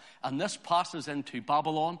title. And this passes into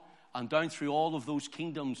Babylon and down through all of those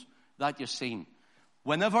kingdoms that you've seen.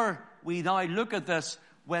 Whenever we now look at this,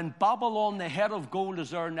 when Babylon, the head of gold,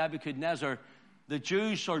 is there, Nebuchadnezzar, the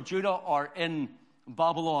Jews or Judah are in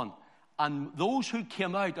Babylon. And those who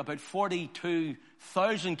came out, about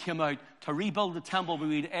 42,000 came out to rebuild the temple. We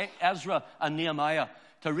read Ezra and Nehemiah,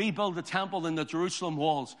 to rebuild the temple in the Jerusalem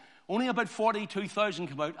walls. Only about 42,000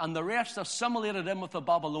 came out, and the rest assimilated in with the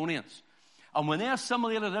Babylonians. And when they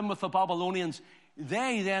assimilated in with the Babylonians,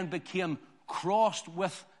 they then became crossed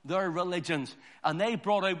with their religions. And they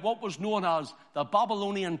brought out what was known as the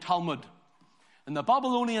Babylonian Talmud. And the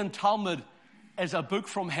Babylonian Talmud is a book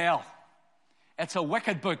from hell. It's a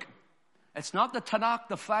wicked book. It's not the Tanakh,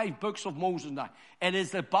 the 5 books of Moses now. It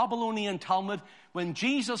is the Babylonian Talmud. When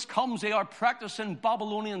Jesus comes, they are practicing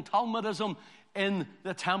Babylonian Talmudism in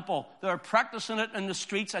the temple. They're practicing it in the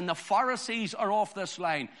streets, and the Pharisees are off this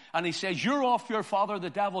line. And he says, you're off your father, the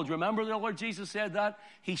devil. Do you remember the Lord Jesus said that?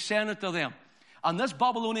 He sent it to them. And this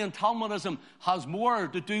Babylonian Talmudism has more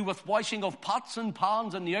to do with washing of pots and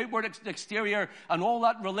pans and the outward exterior and all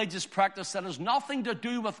that religious practice that has nothing to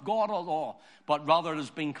do with God at all, but rather has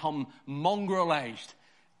become mongrelized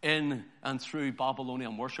in and through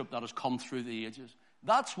Babylonian worship that has come through the ages.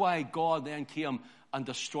 That's why God then came and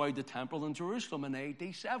destroyed the temple in Jerusalem in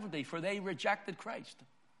AD 70, for they rejected Christ.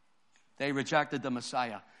 They rejected the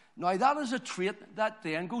Messiah. Now that is a trait that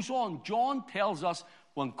then goes on. John tells us,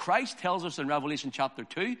 when Christ tells us in Revelation chapter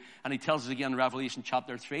 2, and he tells us again in Revelation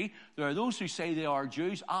chapter 3, there are those who say they are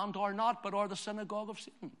Jews and are not, but are the synagogue of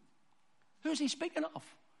Satan. Who's he speaking of?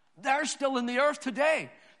 They're still in the earth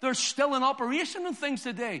today. They're still in operation and things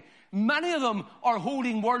today. Many of them are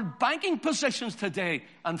holding world banking positions today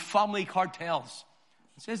and family cartels.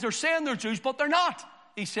 He says they're saying they're Jews, but they're not.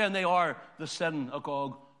 He's saying they are the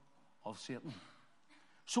synagogue of Satan.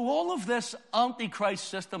 So all of this antichrist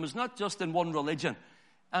system is not just in one religion.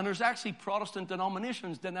 And there's actually Protestant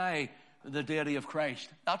denominations deny the deity of Christ.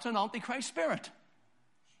 That's an antichrist spirit.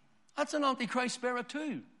 That's an antichrist spirit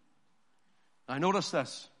too. Now notice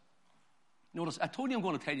this. Notice, I told you I'm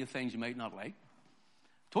going to tell you things you might not like.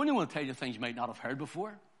 I told you I'm going to tell you things you might not have heard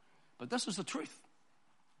before. But this is the truth.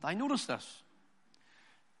 Now notice this.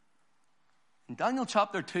 In Daniel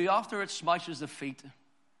chapter 2, after it smashes the feet,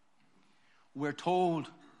 we're told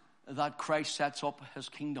that Christ sets up his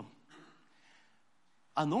kingdom.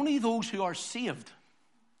 And only those who are saved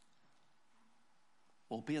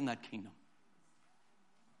will be in that kingdom.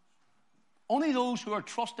 Only those who are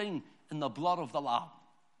trusting in the blood of the Lamb.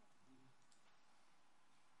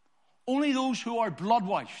 Only those who are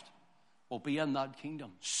blood-washed will be in that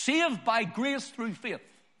kingdom. Saved by grace through faith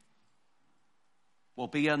will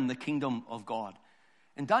be in the kingdom of God.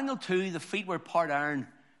 In Daniel 2, the feet were part iron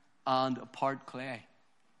and part clay.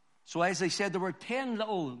 So as I said, there were 10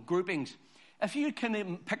 little groupings. If you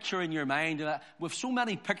can picture in your mind, with so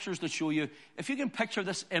many pictures to show you, if you can picture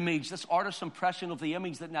this image, this artist's impression of the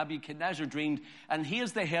image that Nebuchadnezzar dreamed, and he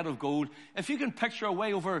is the head of gold, if you can picture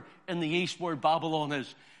way over in the east where Babylon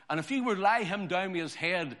is, and if you were to lie him down with his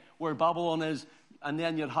head where Babylon is, and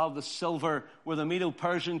then you'd have the silver where the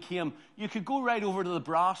Medo-Persian came, you could go right over to the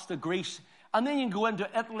brass, to Greece, and then you can go into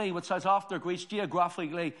Italy, which is after Greece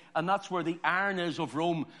geographically, and that's where the iron is of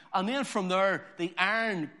Rome. And then from there, the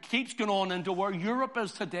iron keeps going on into where Europe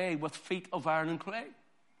is today with feet of iron and clay.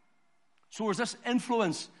 So as this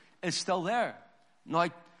influence is still there. Now,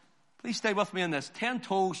 please stay with me in this. 10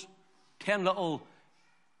 toes, 10 little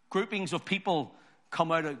groupings of people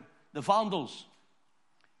come out of the Vandals,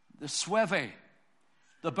 the Suevi,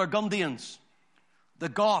 the Burgundians, the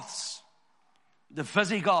Goths, the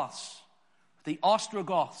Visigoths, the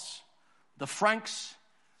Ostrogoths, the Franks,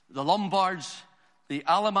 the Lombards, the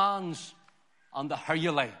Alamans, and the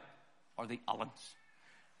Heruli, or the Alans.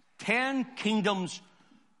 10 kingdoms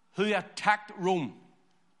who attacked Rome,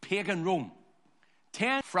 pagan Rome.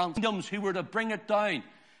 10 kingdoms who were to bring it down.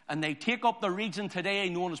 And they take up the region today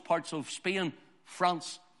known as parts of Spain,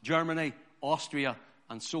 France, Germany, Austria,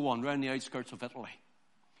 and so on, around the outskirts of Italy.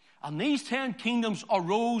 And these 10 kingdoms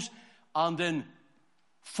arose, and in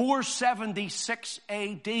 476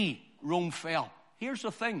 AD, Rome fell. Here's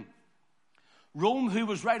the thing. Rome, who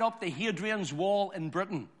was right up the Hadrian's Wall in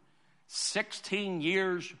Britain, 16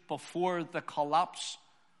 years before the collapse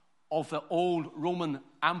of the old Roman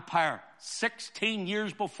Empire, 16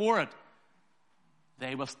 years before it,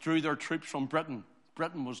 they withdrew their troops from Britain.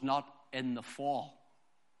 Britain was not in the fall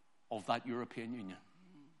of that European Union.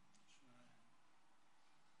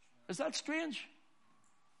 Is that strange?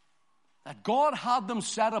 That God had them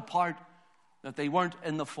set apart, that they weren't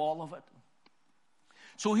in the fall of it.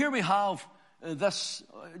 So here we have this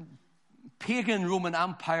pagan Roman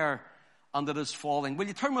Empire, and it is falling. Will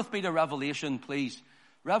you turn with me to Revelation, please?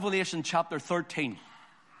 Revelation chapter 13.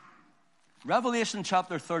 Revelation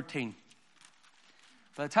chapter 13.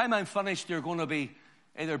 By the time I'm finished, you're going to be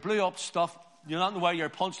either blew up stuff, you're not know where your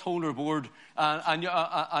punch holder board, and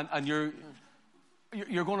you're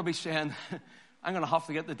going to be saying, I'm going to have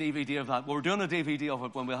to get the DVD of that. Well, we're doing a DVD of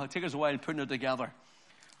it when we'll take us a while putting it together.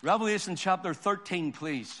 Revelation chapter 13,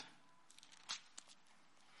 please.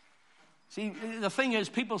 See, the thing is,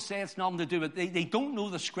 people say it's nothing to do with it. They don't know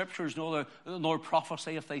the scriptures nor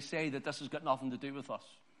prophecy if they say that this has got nothing to do with us.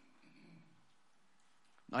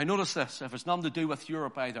 Now, notice this, if it's nothing to do with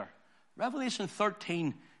Europe either. Revelation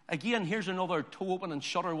 13, again, here's another toe open and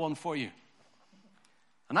shutter one for you.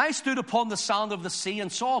 And I stood upon the sand of the sea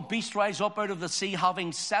and saw a beast rise up out of the sea,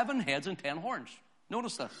 having 7 heads and 10 horns.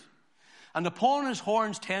 Notice this. And upon his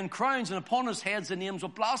horns 10 crowns, and upon his heads the names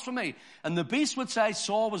of blasphemy. And the beast which I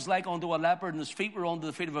saw was like unto a leopard, and his feet were unto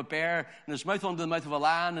the feet of a bear, and his mouth unto the mouth of a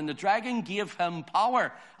lion. And the dragon gave him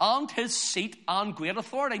power, and his seat, and great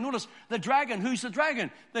authority. Notice, the dragon, who's the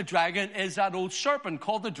dragon? The dragon is that old serpent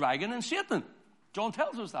called the dragon and Satan. John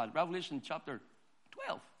tells us that, Revelation chapter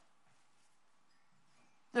 12.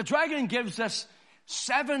 The dragon gives this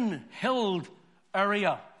 7-hilled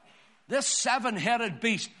area, this 7-headed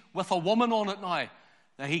beast, with a woman on it now.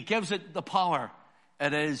 Now he gives it the power.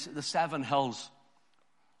 It is the 7 hills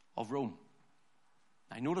of Rome.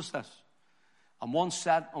 Now notice this. And one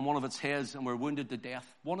sat on one of its heads and were wounded to death.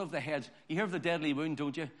 One of the heads. You hear of the deadly wound,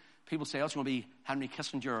 don't you? People say that's going to be Henry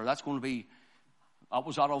Kissinger, or that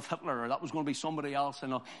was Adolf Hitler, or that was going to be somebody else.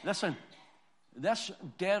 And listen, this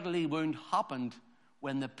deadly wound happened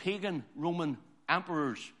when the pagan Roman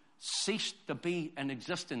emperors ceased to be in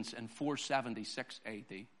existence in 476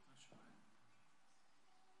 AD.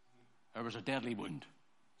 There was a deadly wound.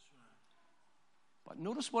 But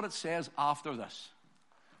notice what it says after this.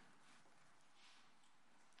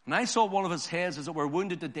 And I saw one of his heads as it were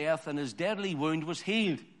wounded to death, and his deadly wound was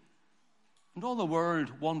healed. And all the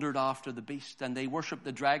world wondered after the beast, and they worshipped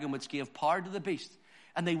the dragon which gave power to the beast.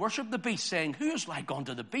 And they worshipped the beast, saying, who is like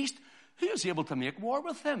unto the beast? Who is able to make war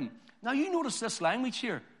with him? Now you notice this language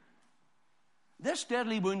here. This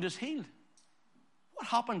deadly wound is healed. What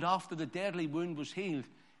happened after the deadly wound was healed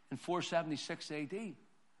in 476 AD?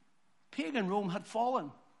 Pagan Rome had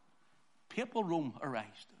fallen. Papal Rome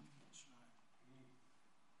arised.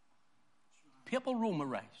 Papal Rome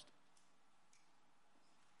arised.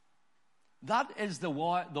 That is the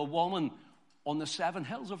woman on the 7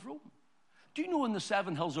 hills of Rome. Do you know in the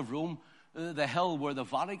 7 hills of Rome, the hill where the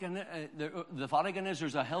Vatican is,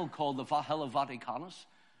 there's a hill called the Hill of Vaticanus.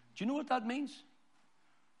 Do you know what that means?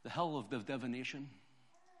 The hill of the divination.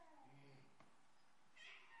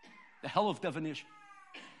 The hill of divination.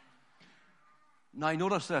 Now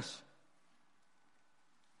notice this.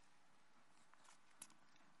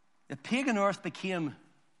 The pagan earth became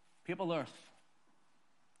papal earth.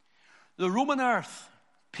 The Roman earth,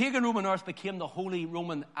 pagan Roman earth, became the Holy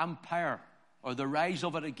Roman Empire, or the rise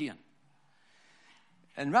of it again.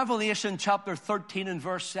 In Revelation chapter 13 and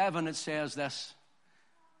verse 7, it says this.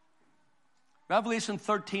 Revelation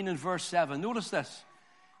 13 and verse 7. Notice this.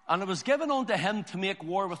 And it was given unto him to make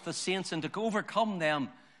war with the saints and to overcome them.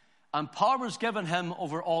 And power was given him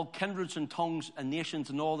over all kindreds and tongues and nations,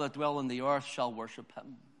 and all that dwell in the earth shall worship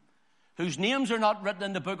him. Whose names are not written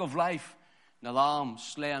in the book of life, and the Lamb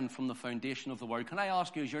slain from the foundation of the world. Can I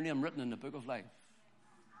ask you, is your name written in the book of life?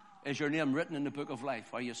 Is your name written in the book of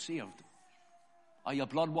life? Are you saved? Are you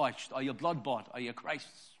blood washed? Are you blood bought? Are you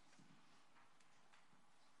Christ's?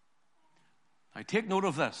 Now take note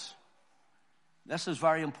of this. This is a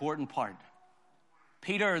very important part.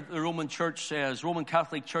 Peter, the Roman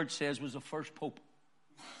Catholic Church says, was the first pope.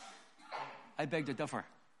 I beg to differ.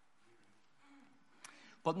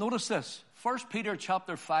 But notice this. 1 Peter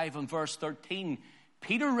chapter 5 and verse 13.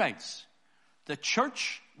 Peter writes, the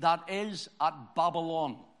church that is at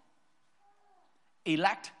Babylon,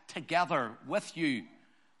 elect together with you,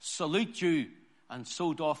 salute you, and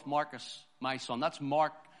so doth Marcus, my son. That's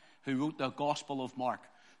Mark, who wrote the Gospel of Mark,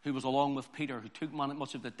 who was along with Peter, who took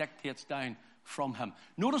much of the dictates down from him.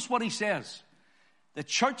 Notice what he says. The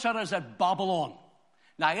church that is at Babylon.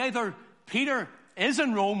 Now, either Peter is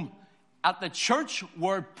in Rome, at the church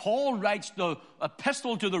where Paul writes the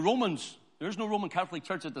epistle to the Romans. There's no Roman Catholic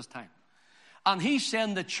Church at this time. And he's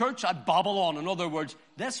saying the church at Babylon. In other words,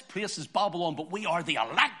 this place is Babylon, but we are the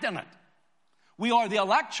elect in it. We are the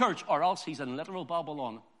elect church, or else he's in literal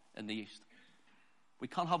Babylon in the east. We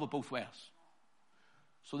can't have it both ways.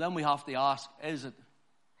 So then we have to ask, is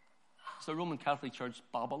the Roman Catholic Church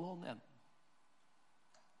Babylon then?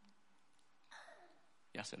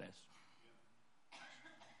 Yes, it is.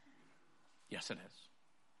 Yes, it is.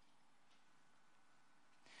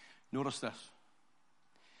 Notice this.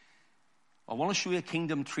 I want to show you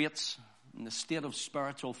kingdom traits and the state of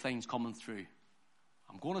spiritual things coming through.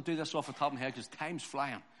 I'm going to do this off the top of my head because time's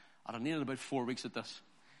flying. And I needed about 4 weeks at this.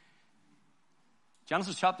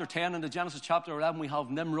 Genesis chapter 10 and Genesis chapter 11, we have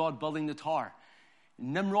Nimrod building the tower.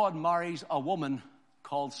 Nimrod marries a woman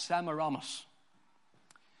called Semiramis.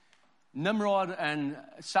 Nimrod and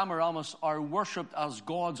Semiramis are worshipped as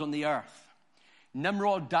gods on the earth.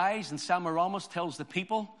 Nimrod dies, and Semiramis tells the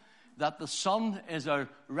people that the sun is a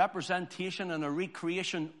representation and a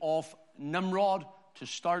recreation of Nimrod to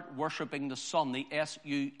start worshipping the sun, the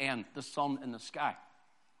S-U-N, the sun in the sky.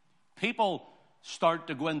 People start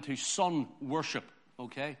to go into sun worship,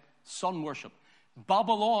 okay? Sun worship.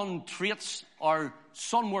 Babylon traits are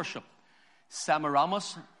sun worship.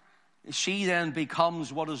 Semiramis, she then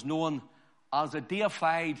becomes what is known as a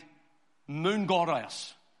deified moon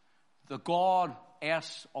goddess, the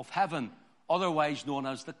goddess of heaven, otherwise known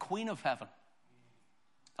as the Queen of Heaven.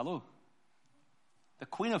 Hello? The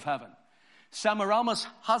Queen of Heaven. Semiramis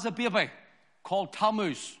has a baby called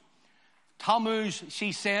Tammuz. Tammuz,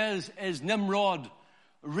 she says, is Nimrod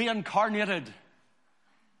reincarnated.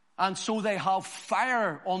 And so they have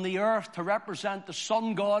fire on the earth to represent the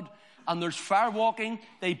sun god. And there's fire walking.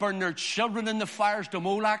 They burn their children in the fires to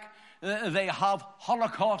Moloch. They have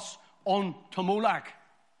holocausts on to Moloch.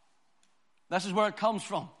 This is where it comes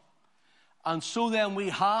from. And so then we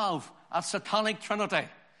have a satanic trinity.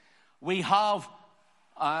 We have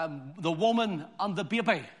the woman and the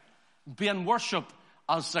baby being worshipped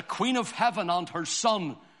as the Queen of Heaven and her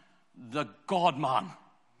son, the God-man,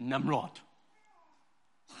 Nimrod.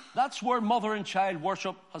 That's where mother and child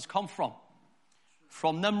worship has come from.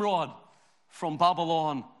 From Nimrod, from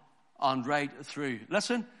Babylon, and right through.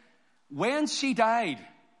 Listen, when she died,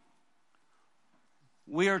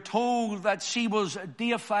 we are told that she was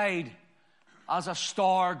deified as a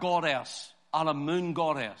star goddess and a moon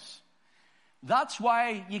goddess. That's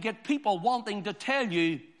why you get people wanting to tell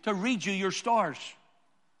you to read you your stars.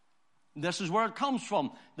 This is where it comes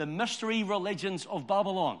from. The mystery religions of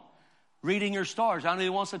Babylon. Reading your stars. Anybody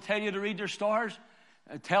wants to tell you to read your stars?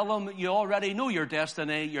 Tell them you already know your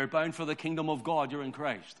destiny. You're bound for the kingdom of God. You're in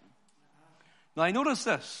Christ. Now, notice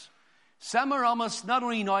this. Semiramis not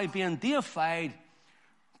only now being deified,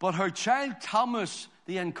 but her child Tammuz,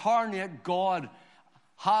 the incarnate God,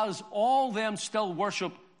 has all them still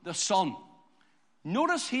worship the sun.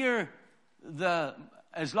 Notice here the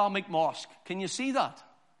Islamic mosque. Can you see that?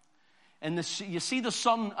 And you see the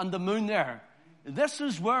sun and the moon there. This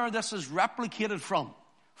is where this is replicated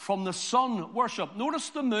from the sun worship. Notice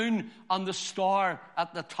the moon and the star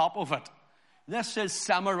at the top of it. This is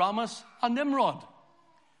Semiramis and Nimrod.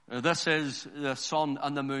 This is the sun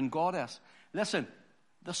and the moon goddess. Listen,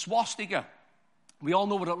 the swastika, we all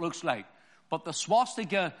know what it looks like. But the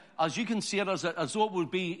swastika, as you can see it as though it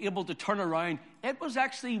would be able to turn around, it was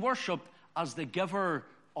actually worshipped as the giver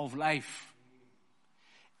of life.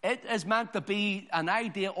 It is meant to be an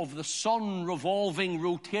idea of the sun revolving,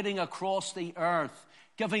 rotating across the earth,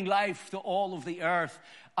 giving life to all of the earth.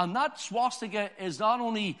 And that swastika is not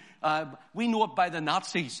only, we know it by the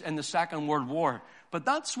Nazis in the Second World War, but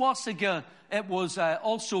that swastika, it was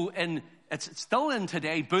also it's still in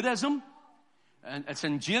today, Buddhism, and it's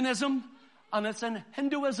in Jainism, and it's in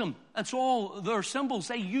Hinduism. It's all their symbols.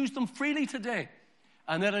 They use them freely today.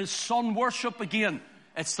 And it is sun worship again.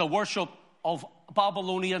 It's the worship of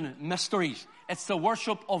Babylonian mysteries. It's the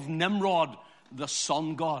worship of Nimrod, the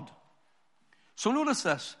sun god. So notice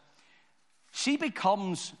this. She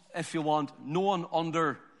becomes, if you want, known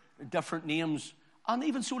under different names. And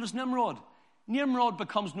even so does Nimrod. Nimrod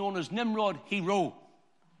becomes known as Nimrod Hero.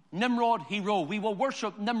 Nimrod Hero. We will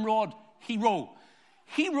worship Nimrod Hero.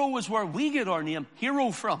 Hero is where we get our name,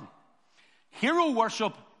 hero, from. Hero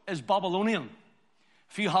worship is Babylonian.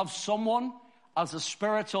 If you have someone as a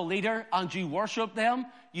spiritual leader and you worship them,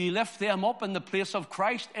 you lift them up in the place of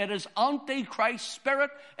Christ, it is anti-Christ spirit.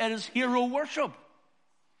 It is hero worship.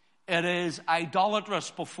 It is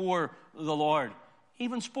idolatrous before the Lord.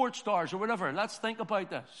 Even sports stars or whatever. Let's think about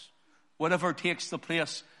this. Whatever takes the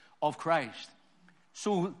place of Christ.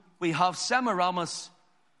 So we have Semiramis,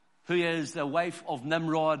 who is the wife of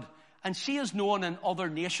Nimrod, and she is known in other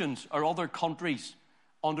nations or other countries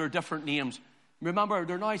under different names. Remember,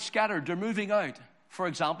 they're now scattered. They're moving out. For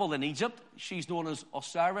example, in Egypt, she's known as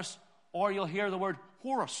Osiris, or you'll hear the word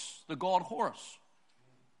Horus, the god Horus,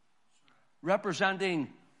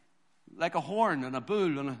 representing like a horn and a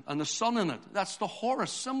bull and the sun in it. That's the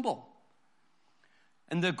Horus symbol.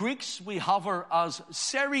 In the Greeks, we have her as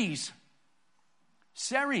Ceres.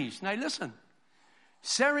 Ceres. Now listen.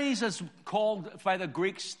 Ceres is called by the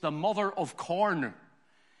Greeks the mother of corn.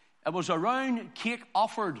 It was a round cake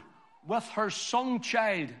offered with her son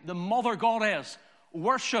child, the mother goddess,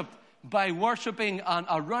 worshipped by worshipping, and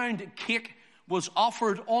a round cake was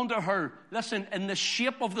offered unto her, listen, in the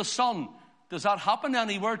shape of the sun. Does that happen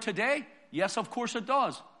anywhere today? Yes, of course it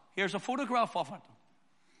does. Here's a photograph of it.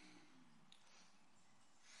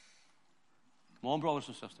 Come on, brothers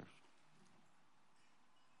and sisters.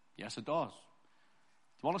 Yes, it does.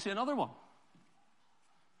 Do you want to see another one?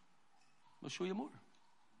 I'll show you more.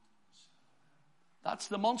 That's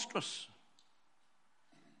the monstrous,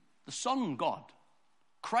 the sun god.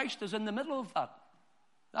 Christ is in the middle of that.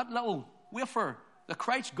 That little wafer, the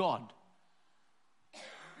Christ God,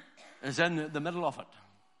 is in the middle of it.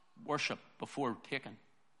 Worship before taken.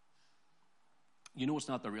 You know it's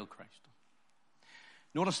not the real Christ.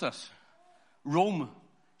 Notice this. Rome,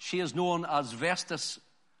 she is known as Vestas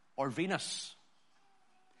or Venus.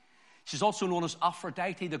 She's also known as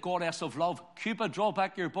Aphrodite, the goddess of love. Cupid, draw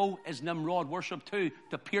back your bow, is Nimrod worship too,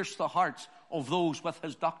 to pierce the hearts of those with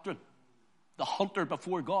his doctrine. The hunter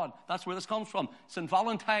before God. That's where this comes from. St.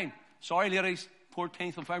 Valentine. Sorry, ladies.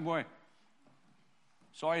 14th of February.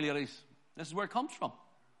 Sorry, ladies. This is where it comes from.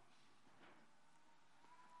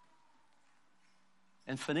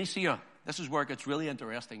 In Phoenicia, this is where it gets really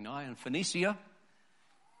interesting now. In Phoenicia,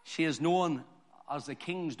 she is known as the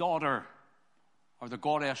king's daughter, or the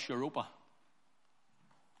goddess Europa.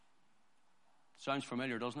 Sounds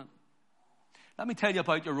familiar, doesn't it? Let me tell you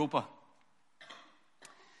about Europa.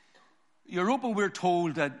 Europa, we're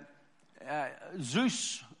told that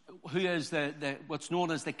Zeus, who is what's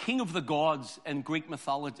known as the king of the gods in Greek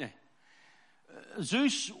mythology,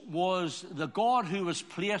 Zeus was the god who was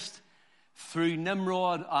placed through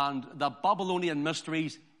Nimrod and the Babylonian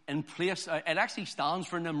mysteries in place. It actually stands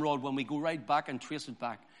for Nimrod when we go right back and trace it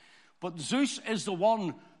back. But Zeus is the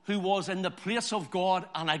one who was in the place of God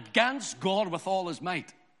and against God with all his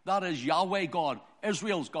might. That is Yahweh God,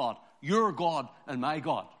 Israel's God, your God and my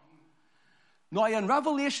God. Now in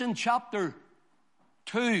Revelation chapter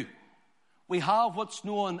 2, we have what's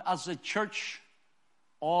known as the church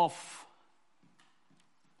of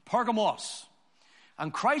Pergamos.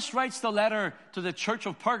 And Christ writes the letter to the church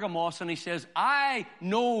of Pergamos and he says, I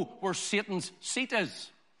know where Satan's seat is.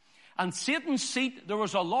 And Satan's seat, there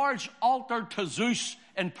was a large altar to Zeus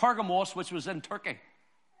in Pergamos, which was in Turkey.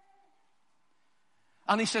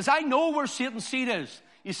 And he says, I know where Satan's seat is.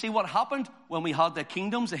 You see what happened when we had the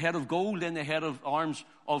kingdoms, the head of gold and the head of arms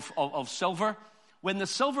of silver? When the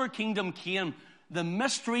silver kingdom came, the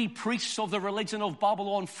mystery priests of the religion of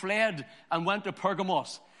Babylon fled and went to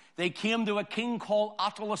Pergamos. They came to a king called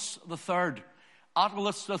Attalus III.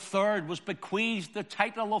 Attalus III was bequeathed the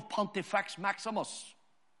title of Pontifex Maximus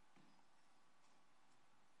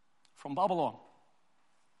from Babylon.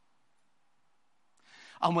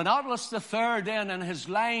 And when Attalus III then and his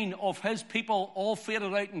line of his people all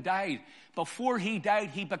faded out and died, before he died,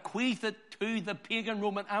 he bequeathed it to the pagan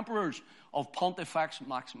Roman emperors of Pontifex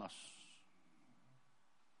Maximus.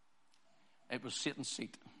 It was Satan's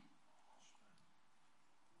seat.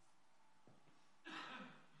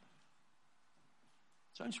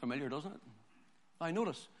 Sounds familiar, doesn't it? Now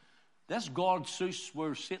notice, this god Zeus,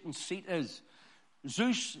 where Satan's seat is.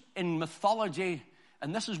 Zeus in mythology,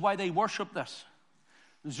 and this is why they worship this.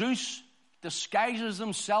 Zeus disguises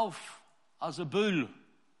himself as a bull.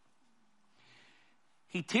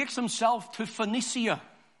 He takes himself to Phoenicia.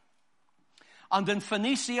 And in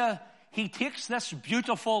Phoenicia, he takes this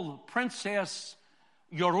beautiful princess,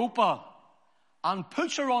 Europa, and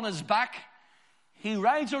puts her on his back. He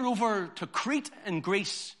rides her over to Crete in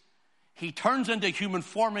Greece. He turns into human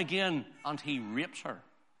form again, and he rapes her.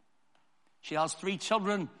 She has 3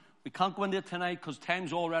 children. We can't go into it tonight because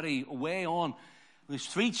time's already way on. There's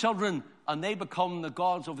 3 children, and they become the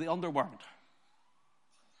gods of the underworld.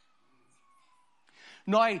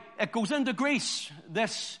 Now, it goes into Greece.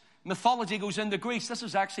 This mythology goes into Greece. This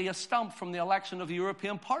is actually a stamp from the election of the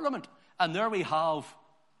European Parliament. And there we have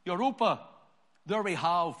Europa. There we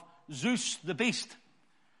have Zeus the beast.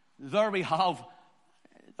 There we have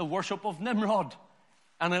the worship of Nimrod.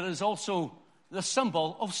 And it is also the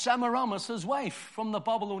symbol of Semiramis, his wife, from the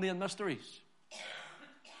Babylonian mysteries.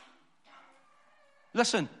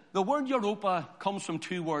 Listen, the word Europa comes from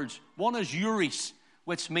 2 words. One is Euris,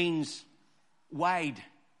 which means wide.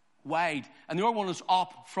 And the other one is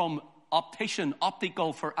op, from optician,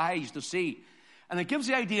 optical, for eyes to see. And it gives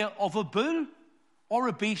the idea of a bull or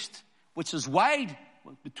a beast which is wide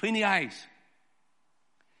between the eyes.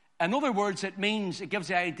 In other words, it gives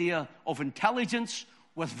the idea of intelligence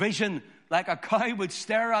with vision like a cow would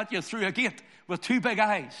stare at you through a gate with two big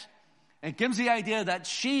eyes. It gives the idea that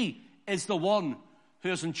she is the one who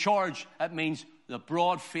is in charge. It means the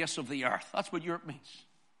broad face of the earth. That's what Europe means.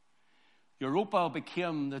 Europa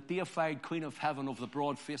became the deified queen of heaven of the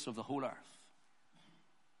broad face of the whole earth.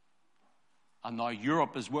 And now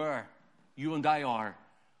Europe is where you and I are.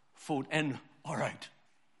 Vote in or out.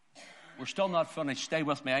 We're still not finished. Stay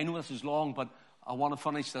with me. I know this is long, but I want to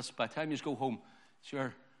finish this. By the time you go home,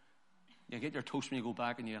 sure, you get your toast when you go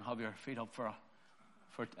back and you can have your feet up for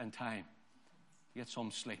in time. Get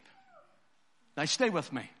some sleep. Now stay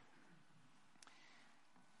with me.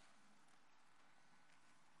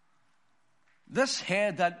 This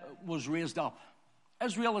head that was raised up.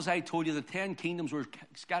 Israel, as I told you, the 10 kingdoms were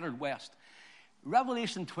scattered west.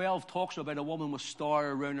 Revelation 12 talks about a woman with a star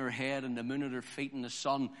around her head and the moon at her feet and the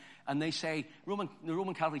sun. And they say, the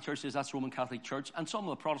Roman Catholic Church says that's the Roman Catholic Church. And some of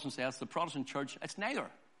the Protestants say that's the Protestant Church. It's neither.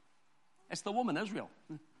 It's the woman Israel.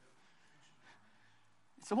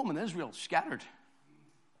 It's the woman Israel scattered.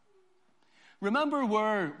 Remember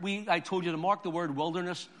where I told you to mark the word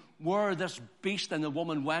wilderness, where this beast and the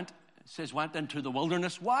woman went? It says went into the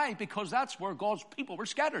wilderness. Why? Because that's where God's people were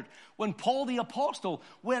scattered. When Paul the Apostle,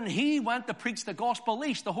 when he went to preach the gospel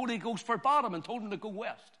east, the Holy Ghost forbade him and told him to go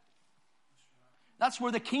west. That's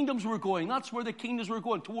where the kingdoms were going. That's where the kingdoms were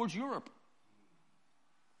going, towards Europe.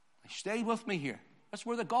 Stay with me here. That's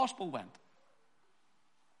where the gospel went.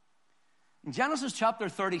 In Genesis chapter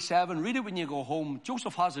 37, read it when you go home.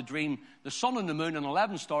 Joseph has a dream. The sun and the moon and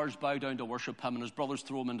 11 stars bow down to worship him, and his brothers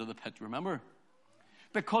throw him into the pit. Remember?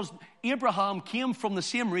 Because Abraham came from the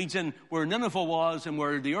same region where Nineveh was and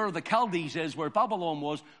where the Ur of the Chaldees is, where Babylon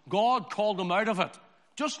was. God called him out of it.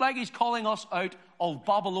 Just like he's calling us out of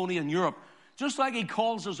Babylonian Europe. Just like he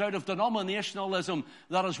calls us out of denominationalism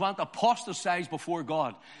that has went apostatized before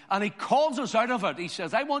God. And he calls us out of it. He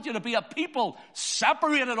says, I want you to be a people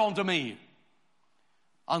separated unto me.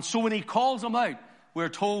 And so when he calls them out, we're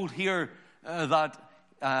told here that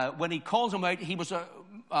when he calls them out,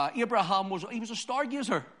 Abraham was a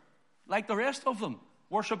stargazer, like the rest of them,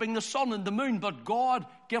 worshipping the sun and the moon. But God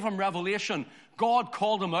gave him revelation. God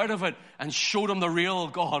called him out of it and showed him the real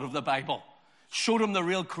God of the Bible. Showed him the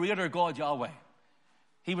real creator God, Yahweh.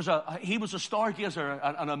 He was a stargazer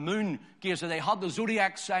and a moon gazer. They had the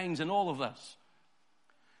zodiac signs and all of this.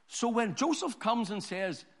 So when Joseph comes and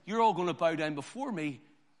says, you're all going to bow down before me,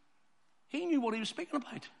 he knew what he was speaking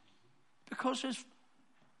about. Because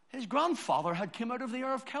his grandfather had come out of the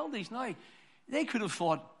Ur of Chaldees. Now, they could have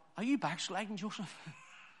thought, are you backsliding, Joseph?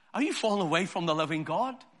 Are you falling away from the living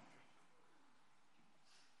God?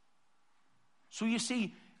 So you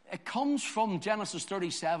see, it comes from Genesis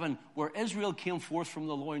 37, where Israel came forth from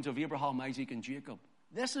the loins of Abraham, Isaac, and Jacob.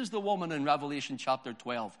 This is the woman in Revelation chapter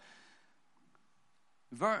 12.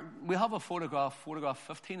 We have a photograph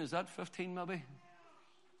 15. Is that 15 maybe?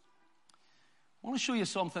 I want to show you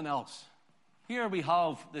something else. Here we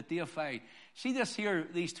have the deified. See this here,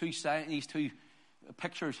 these two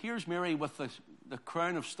pictures. Here's Mary with the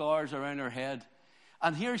crown of stars around her head.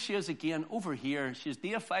 And here she is again over here. She's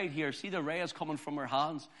deified here. See the rays coming from her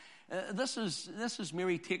hands. This is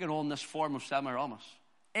Mary taking on this form of Semiramis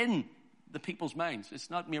in the people's minds. It's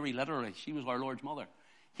not Mary literally. She was our Lord's mother.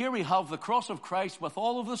 Here we have the cross of Christ with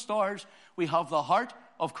all of the stars. We have the heart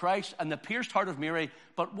of Christ and the pierced heart of Mary.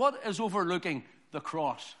 But what is overlooking the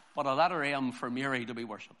cross? But a letter M for Mary to be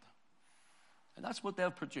worshipped. And that's what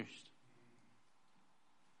they've produced.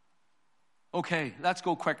 Okay, let's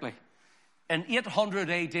go quickly. In 800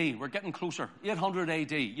 AD, we're getting closer. 800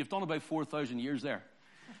 AD. You've done about 4,000 years there.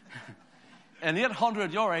 In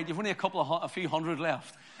 800, you're all right. You've only a few hundred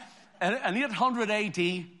left. In 800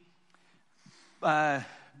 AD,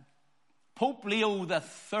 Pope Leo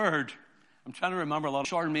III, I'm trying to remember a lot of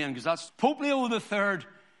Charlemagne, because that's Pope Leo III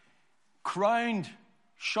crowned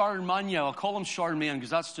Charlemagne. I'll call him Charlemagne because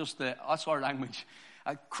that's our language.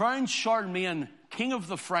 Crowned Charlemagne, king of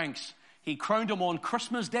the Franks. He crowned him on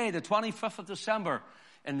Christmas Day, the 25th of December,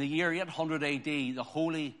 in the year 800 AD, the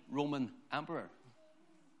Holy Roman Emperor.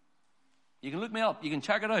 You can look me up. You can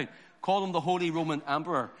check it out. Call him the Holy Roman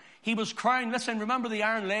Emperor. He was crowned, listen, remember the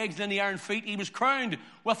iron legs and the iron feet? He was crowned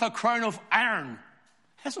with a crown of iron.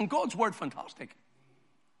 Isn't God's word fantastic?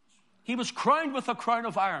 He was crowned with a crown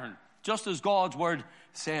of iron, just as God's word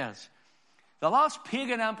says. The last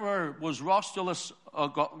pagan emperor was Romulus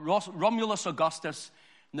Augustus.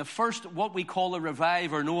 And the first, what we call the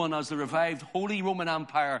revive, or known as the revived Holy Roman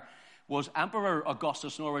Empire, was Emperor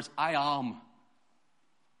Augustus. In other words, I am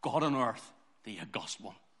God on earth, the august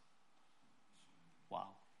one. Wow.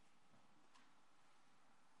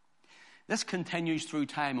 This continues through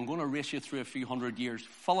time. I'm going to race you through a few hundred years.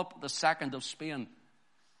 Philip II of Spain,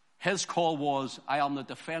 his call was, I am the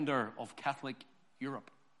defender of Catholic Europe.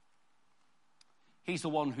 He's the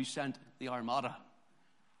one who sent the Armada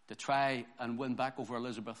to try and win back over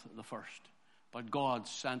Elizabeth I. But God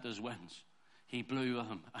sent his winds. He blew with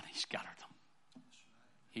them and he scattered them.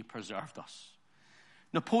 He preserved us.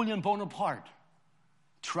 Napoleon Bonaparte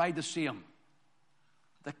tried the same.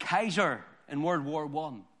 The Kaiser in World War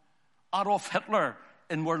I. Adolf Hitler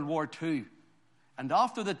in World War II. And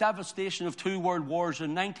after the devastation of 2 world wars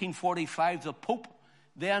in 1945, the Pope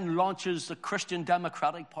then launches the Christian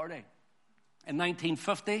Democratic Party. In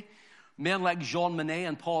 1950, men like Jean Monnet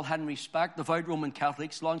and Paul Henry Spack, devout Roman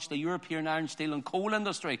Catholics, launched the European iron, steel and coal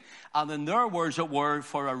industry. And in their words, it were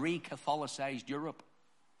for a re-Catholicized Europe.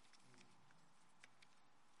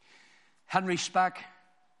 Henry Spack,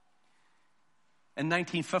 in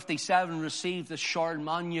 1957, received the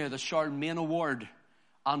Charlemagne, the Charlemagne Award,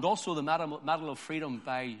 and also the Medal of Freedom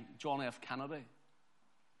by John F. Kennedy.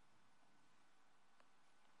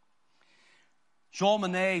 Jean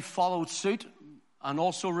Monnet followed suit and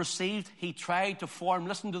also received, he tried to form,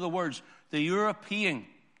 listen to the words, the European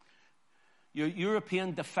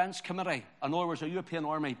Defense Committee. In other words, a European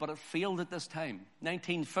army, but it failed at this time.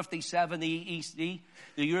 1957, the EEC,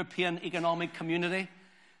 the European Economic Community,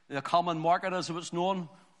 the Common Market, as it was known,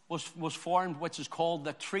 was formed, which is called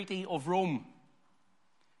the Treaty of Rome.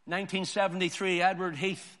 1973, Edward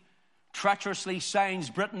Heath treacherously signs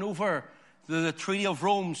Britain over the Treaty of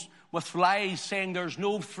Rome with lies saying there's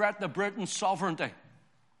no threat to Britain's sovereignty.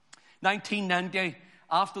 1990,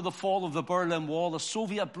 after the fall of the Berlin Wall, the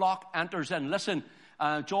Soviet bloc enters in. Listen,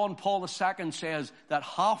 John Paul II says that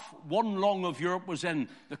one lung of Europe was in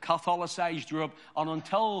the Catholicized Europe, and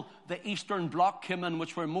until the Eastern Bloc came in,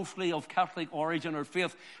 which were mostly of Catholic origin or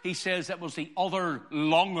faith, he says it was the other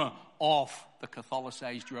lung of the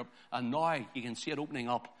Catholicized Europe. And now you can see it opening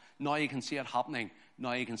up. Now you can see it happening.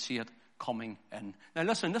 Now you can see it coming in. Now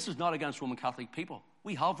listen, this is not against Roman Catholic people.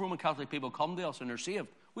 We have Roman Catholic people come to us and they're saved.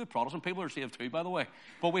 We have Protestant people who are saved too, by the way.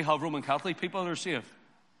 But we have Roman Catholic people that are saved.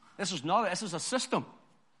 This is a system.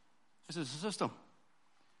 This is a system.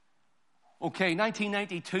 Okay,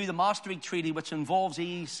 1992, the Maastricht Treaty, which involves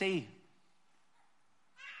EEC.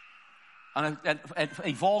 And it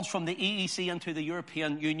evolves from the EEC into the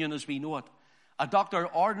European Union as we know it. Dr.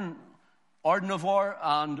 Adenauer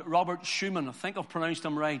and Robert Schuman, I think I've pronounced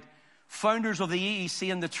them right, founders of the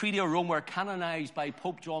EEC and the Treaty of Rome, were canonized by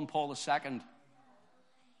Pope John Paul II.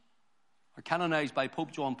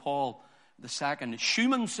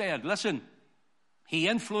 Schuman said, listen, he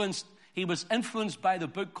was influenced by the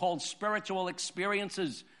book called Spiritual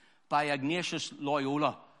Experiences by Ignatius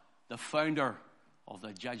Loyola, the founder of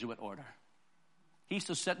the Jesuit order. He used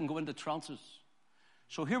to sit and go into trances.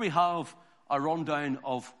 So here we have a rundown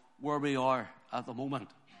of where we are at the moment.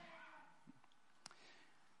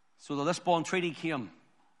 So the Lisbon Treaty came.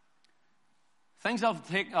 Things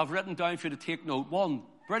I've written down for you to take note. 1,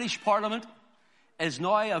 British Parliament is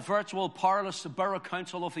now a virtual powerless borough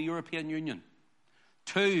council of the European Union.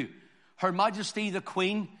 2, Her Majesty the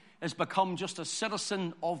Queen has become just a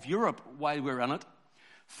citizen of Europe while we're in it.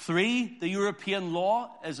 3, the European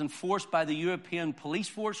law is enforced by the European police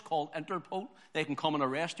force called Interpol. They can come and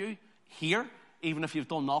arrest you here, even if you've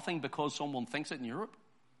done nothing because someone thinks it in Europe.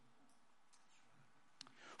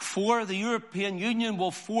 4, the European Union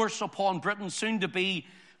will force upon Britain soon to be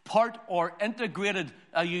part or integrated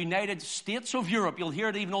a United States of Europe. You'll hear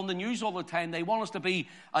it even on the news all the time. They want us to be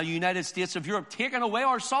a United States of Europe, taking away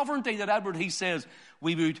our sovereignty that Edward Heath says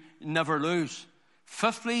we would never lose.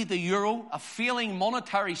 5th, the euro, a failing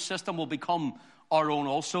monetary system, will become our own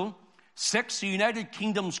also. 6, the United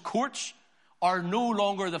Kingdom's courts are no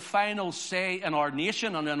longer the final say in our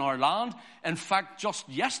nation and in our land. In fact, just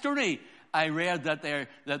yesterday, I read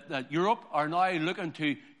that Europe are now looking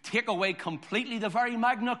to take away completely the very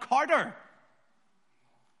Magna Carta.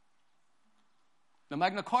 The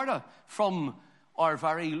Magna Carta from our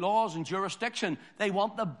very laws and jurisdiction. They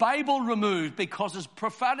want the Bible removed because it's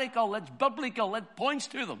prophetical, it's biblical, it points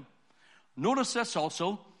to them. Notice this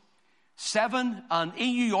also. 7, an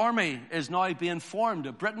EU army is now being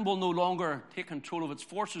formed. Britain will no longer take control of its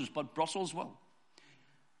forces, but Brussels will.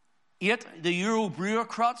 8, the Euro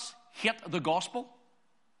bureaucrats hate the gospel.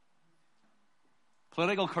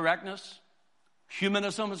 Political correctness,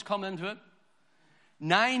 humanism has come into it.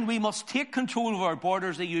 9, we must take control of our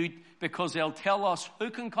borders, the EU, because they'll tell us who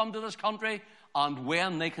can come to this country and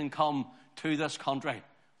when they can come to this country.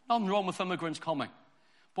 Nothing wrong with immigrants coming.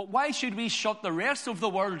 But why should we shut the rest of the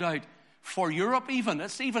world out for Europe even?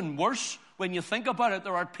 It's even worse when you think about it,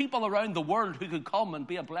 there are people around the world who could come and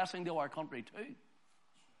be a blessing to our country too.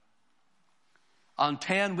 And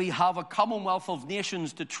 10, we have a commonwealth of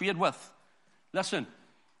nations to trade with. Listen,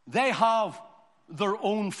 they have their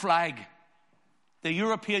own flag, the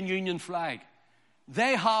European Union flag.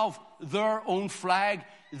 They have their own flag.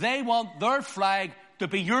 They want their flag to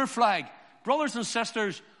be your flag. Brothers and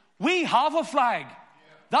sisters, we have a flag.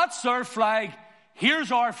 That's their flag.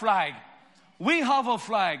 Here's our flag. We have a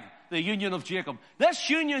flag, the Union of Jacob. This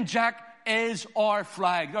Union Jack is our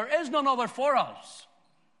flag. There is none other for us.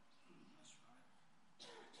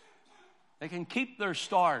 They can keep their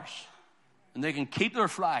stars and they can keep their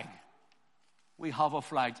flag. We have a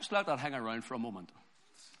flag. Just let that hang around for a moment.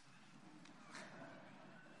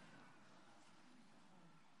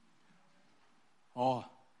 Oh,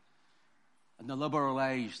 and the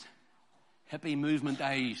liberalized, hippie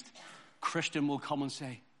movementized Christian will come and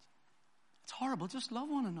say, it's horrible, just love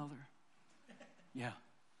one another. Yeah,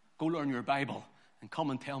 go learn your Bible and come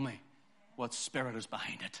and tell me what spirit is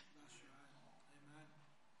behind it.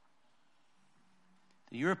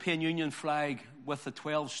 The European Union flag with the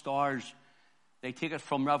 12 stars, they take it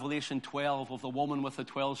from Revelation 12 of the woman with the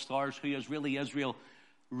 12 stars who is really Israel,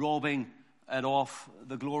 robbing it off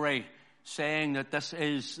the glory, saying that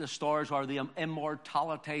the stars are the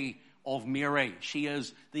immortality of Mary. She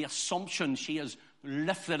is the Assumption. She is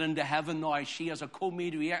lifted into heaven now. She is a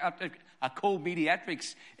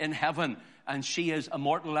co-mediatrix in heaven, and she is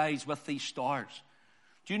immortalized with these stars.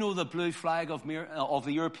 Do you know the blue flag of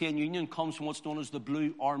the European Union comes from what's known as the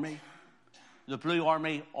Blue Army? The Blue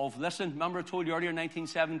Army of, listen, remember I told you earlier in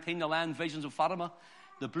 1917, the land visions of Fatima?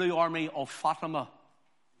 The Blue Army of Fatima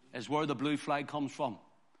is where the blue flag comes from.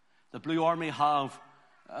 The Blue Army have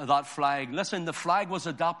that flag. Listen, the flag was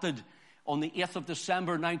adopted on the 8th of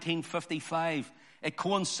December 1955. It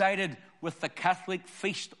coincided with the Catholic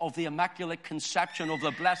feast of the Immaculate Conception of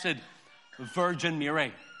the Blessed Virgin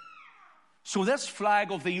Mary. So this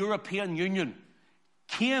flag of the European Union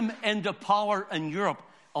came into power in Europe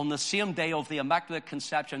on the same day of the Immaculate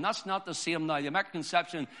Conception. That's not the same now. The Immaculate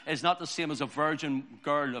Conception is not the same as a virgin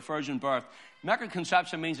girl, a virgin birth. Immaculate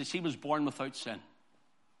Conception means that she was born without sin.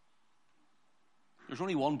 There's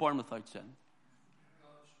only one born without sin.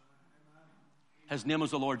 His name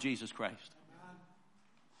is the Lord Jesus Christ.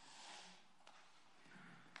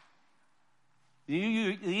 The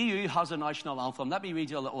EU has a national anthem. Let me read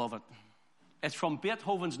you a little of it. It's from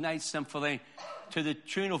Beethoven's Ninth Symphony to the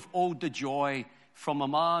tune of Ode to Joy from a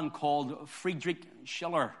man called Friedrich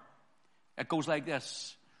Schiller. It goes like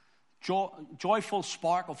this. Joyful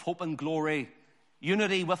spark of hope and glory,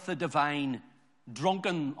 unity with the divine,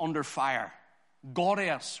 drunken under fire.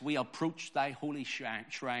 Goddess, we approach thy holy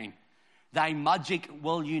shrine. Thy magic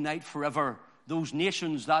will unite forever those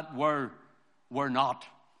nations that were not.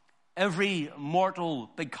 Every mortal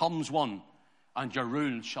becomes one, and your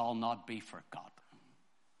rule shall not be forgotten.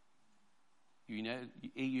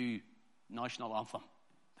 EU national anthem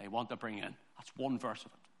they want to bring in. That's one verse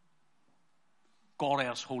of it.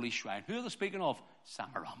 Goddess, holy shrine. Who are they speaking of?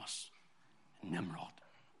 Semiramis, Nimrod.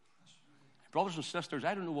 Brothers and sisters,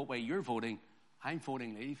 I don't know what way you're voting. I'm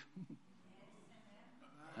voting leave.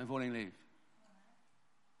 I'm voting leave.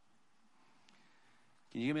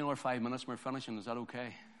 Can you give me another 5 minutes? We're finishing. Is that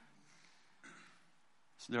okay?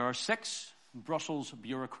 So there are 6 Brussels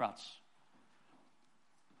bureaucrats.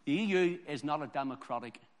 The EU is not a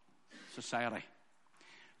democratic society.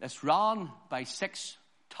 It's run by 6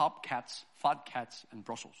 top cats, fat cats in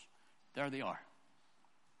Brussels. There they are.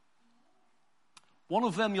 One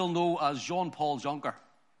of them you'll know as Jean-Paul Juncker.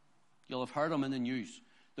 You'll have heard him in the news.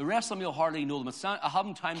 The rest of them you'll hardly know them. I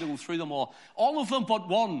haven't time to go through them all. All of them but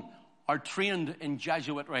one are trained in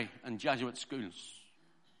Jesuitry and Jesuit schools.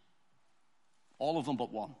 All of them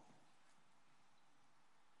but one.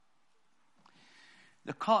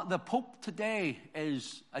 The Pope today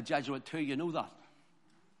is a Jesuit too, you know that.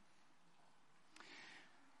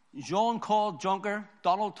 Jean-Claude Juncker,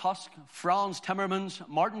 Donald Tusk, Franz Timmermans,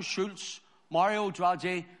 Martin Schulz, Mario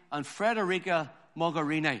Draghi, and Federica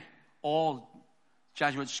Mogherini, all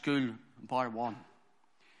Jesuit school bar one.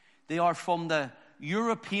 They are from the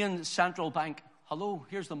European Central Bank. Hello,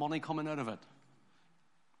 here's the money coming out of it.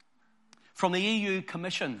 From the EU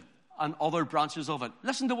Commission and other branches of it.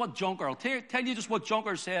 Listen to what Juncker, I'll tell you just what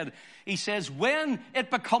Juncker said. He says, when it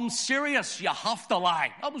becomes serious, you have to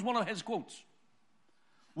lie. That was one of his quotes.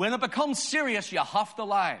 When it becomes serious, you have to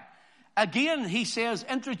lie. Again, he says,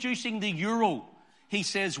 introducing the euro, he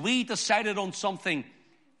says, we decided on something.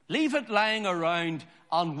 Leave it lying around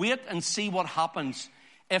and wait and see what happens.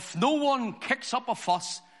 If no one kicks up a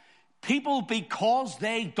fuss, people, because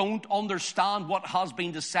they don't understand what has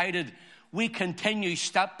been decided, We continue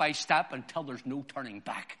step by step until there's no turning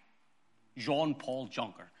back. Jean-Claude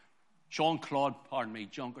Juncker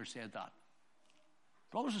said that.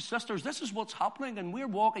 Brothers and sisters, this is what's happening, and we're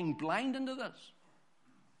walking blind into this.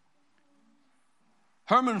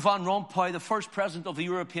 Herman Van Rompuy, the first president of the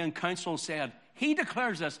European Council, said, he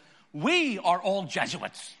declares this, we are all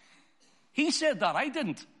Jesuits. He said that, I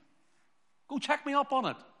didn't. Go check me up on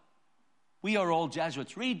it. We are all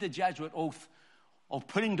Jesuits. Read the Jesuit oath of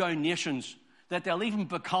putting down nations, that they'll even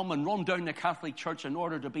become and run down the Catholic Church in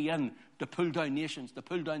order to be in, to pull down nations, to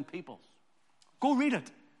pull down peoples. Go read it,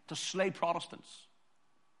 to slay Protestants.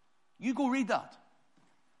 You go read that.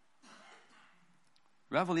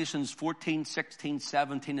 Revelations 14, 16,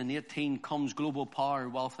 17, and 18 comes global power,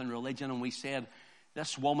 wealth, and religion. And we said,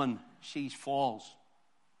 this woman, she falls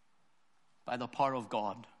by the power of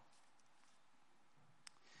God.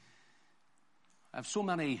 I have so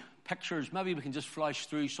many pictures. Maybe we can just flash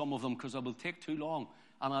through some of them because it will take too long.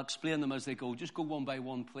 And I'll explain them as they go. Just go one by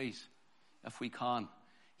one, please, if we can.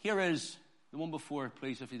 Here is the one before,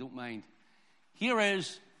 please, if you don't mind. Here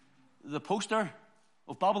is the poster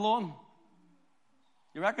of Babylon.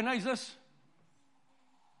 You recognize this?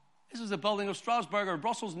 This is the building of Strasbourg or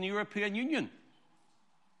Brussels in the European Union.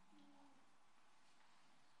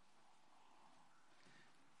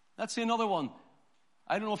 Let's see another one.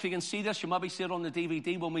 I don't know if you can see this. You maybe see it on the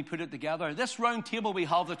DVD when we put it together. This round table we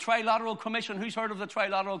have, the Trilateral Commission. Who's heard of the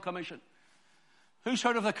Trilateral Commission? Who's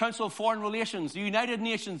heard of the Council of Foreign Relations, the United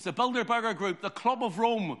Nations, the Bilderberger Group, the Club of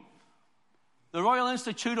Rome, the Royal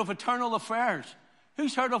Institute of Eternal Affairs?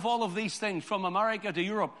 Who's heard of all of these things from America to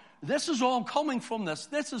Europe? This is all coming from this.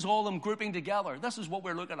 This is all them grouping together. This is what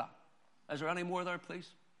we're looking at. Is there any more there, please?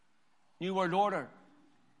 New World Order.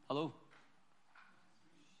 Hello?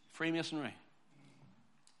 Freemasonry.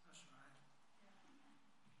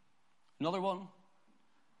 Another one.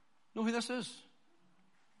 Know who this is?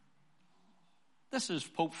 This is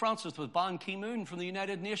Pope Francis with Ban Ki-moon from the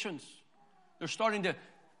United Nations. They're starting to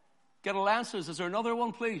get alliances. Is there another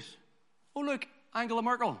one, please? Oh, look, Angela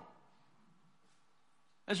Merkel.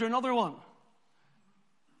 Is there another one?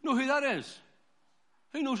 Know who that is?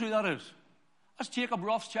 Who knows who that is? That's Jacob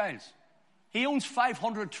Rothschild. He owns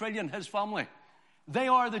 500 trillion, his family. They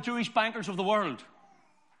are the Jewish bankers of the world.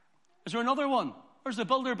 Is there another one? Where's the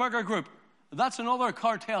Bilderberger Group? That's another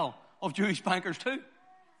cartel of Jewish bankers too.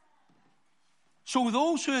 So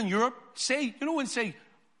those who in Europe say, you know, when say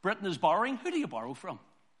Britain is borrowing, who do you borrow from?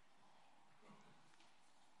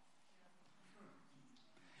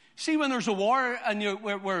 See, when there's a war and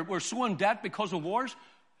we're so in debt because of wars,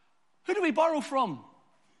 who do we borrow from?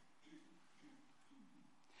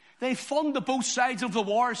 They fund the both sides of the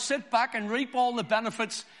war, sit back and reap all the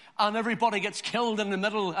benefits, and everybody gets killed in the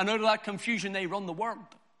middle, and out of that confusion they run the world.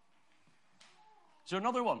 Is there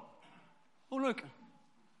another one? Oh, look.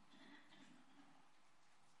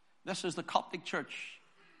 This is the Coptic Church.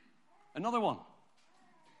 Another one.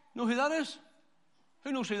 Know who that is?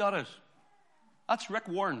 Who knows who that is? That's Rick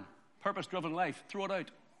Warren, Purpose-Driven Life. Throw it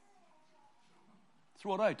out.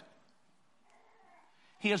 Throw it out.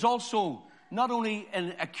 He is also not only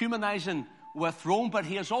ecumenizing with Rome, but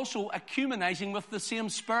he is also ecumenizing with the same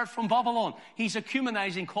spirit from Babylon. He's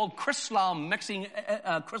ecumenizing called Chrislam, mixing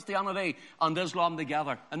Christianity and Islam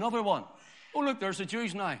together. Another one. Oh, look, there's the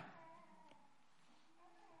Jews now.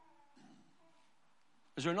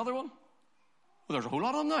 Is there another one? Well, there's a whole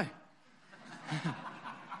lot of them now.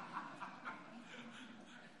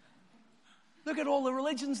 Look at all the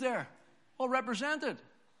religions there, all represented.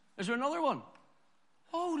 Is there another one?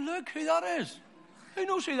 Oh, look who that is. Who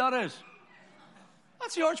knows who that is?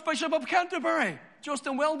 That's the Archbishop of Canterbury,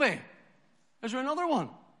 Justin Welby. Is there another one?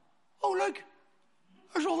 Oh, look.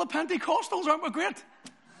 There's all the Pentecostals, aren't we great?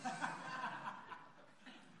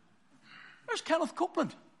 There's Kenneth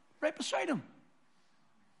Copeland, right beside him.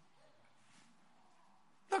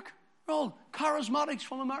 Look, they're all charismatics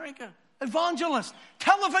from America. Evangelists,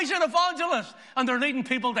 television evangelists, and they're leading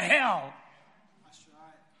people to hell. That's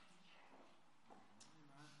right.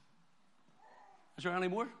 Is there any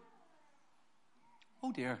more?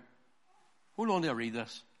 Oh dear. Hold on till I read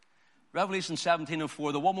this. Revelation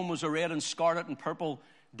 17:4. The woman was arrayed in scarlet and purple,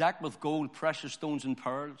 decked with gold, precious stones, and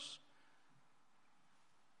pearls.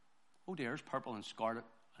 Oh dear, it's purple and scarlet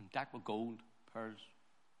and decked with gold, pearls.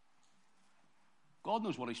 God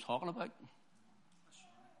knows what he's talking about.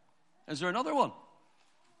 Is there another one?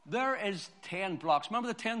 There is 10 blocks. Remember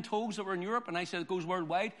the 10 toes that were in Europe? And I said it goes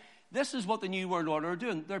worldwide. This is what the New World Order are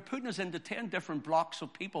doing. They're putting us into 10 different blocks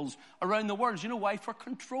of peoples around the world. You know why? For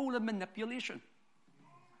control and manipulation.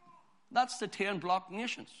 That's the 10 block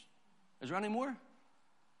nations. Is there any more?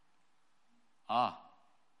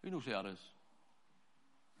 Who knows who that is?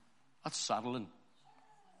 That's Saladin.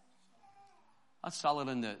 That's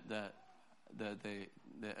Saladin, the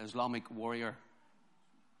Islamic warrior.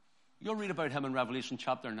 You'll read about him in Revelation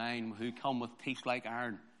chapter 9, who come with teeth like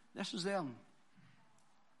iron. This is them.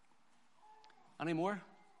 Any more?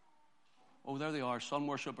 Oh, there they are, sun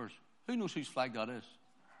worshippers. Who knows whose flag that is?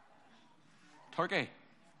 Turkey.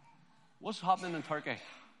 What's happening in Turkey?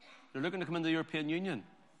 They're looking to come into the European Union.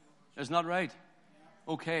 Isn't that right?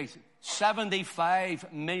 Okay,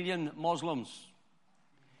 75 million Muslims.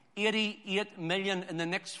 88 million in the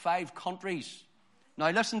next 5 countries. Now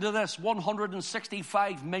listen to this,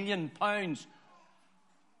 165 million pounds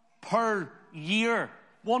per year.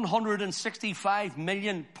 165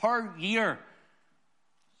 million per year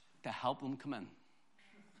to help them come in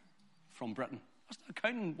from Britain. That's not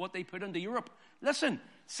counting what they put into Europe. Listen,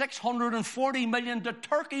 640 million to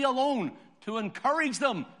Turkey alone to encourage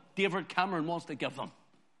them. David Cameron wants to give them.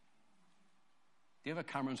 David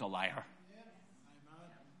Cameron's a liar.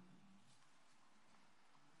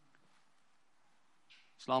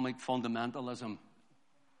 Islamic fundamentalism.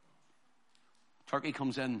 Turkey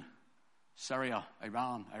comes in, Syria,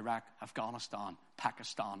 Iran, Iraq, Afghanistan,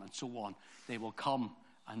 Pakistan, and so on. They will come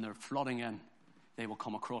and they're flooding in. They will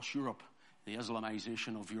come across Europe, the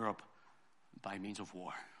Islamization of Europe by means of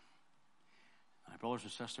war. My brothers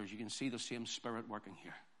and sisters, you can see the same spirit working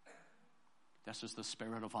here. This is the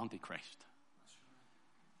spirit of Antichrist.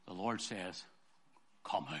 The Lord says,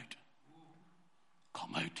 come out.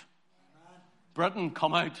 Come out. Britain,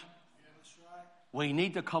 come out. We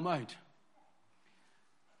need to come out.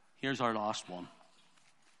 Here's our last one.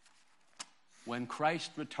 When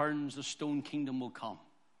Christ returns, the stone kingdom will come.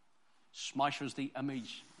 Smashes the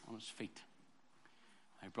image on his feet.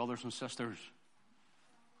 My brothers and sisters,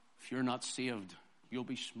 if you're not saved, you'll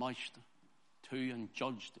be smashed to and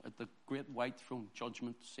judged at the great white throne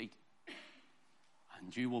judgment seat.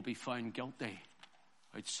 And you will be found guilty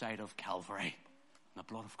outside of Calvary in the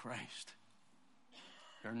blood of Christ.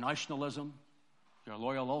 Your nationalism, your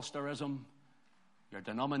loyal Ulsterism, your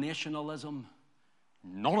denominationalism,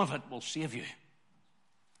 none of it will save you.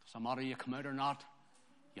 Doesn't matter you come out or not,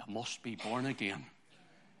 you must be born again.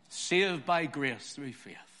 Saved by grace through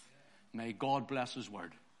faith. May God bless his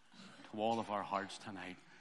word to all of our hearts tonight.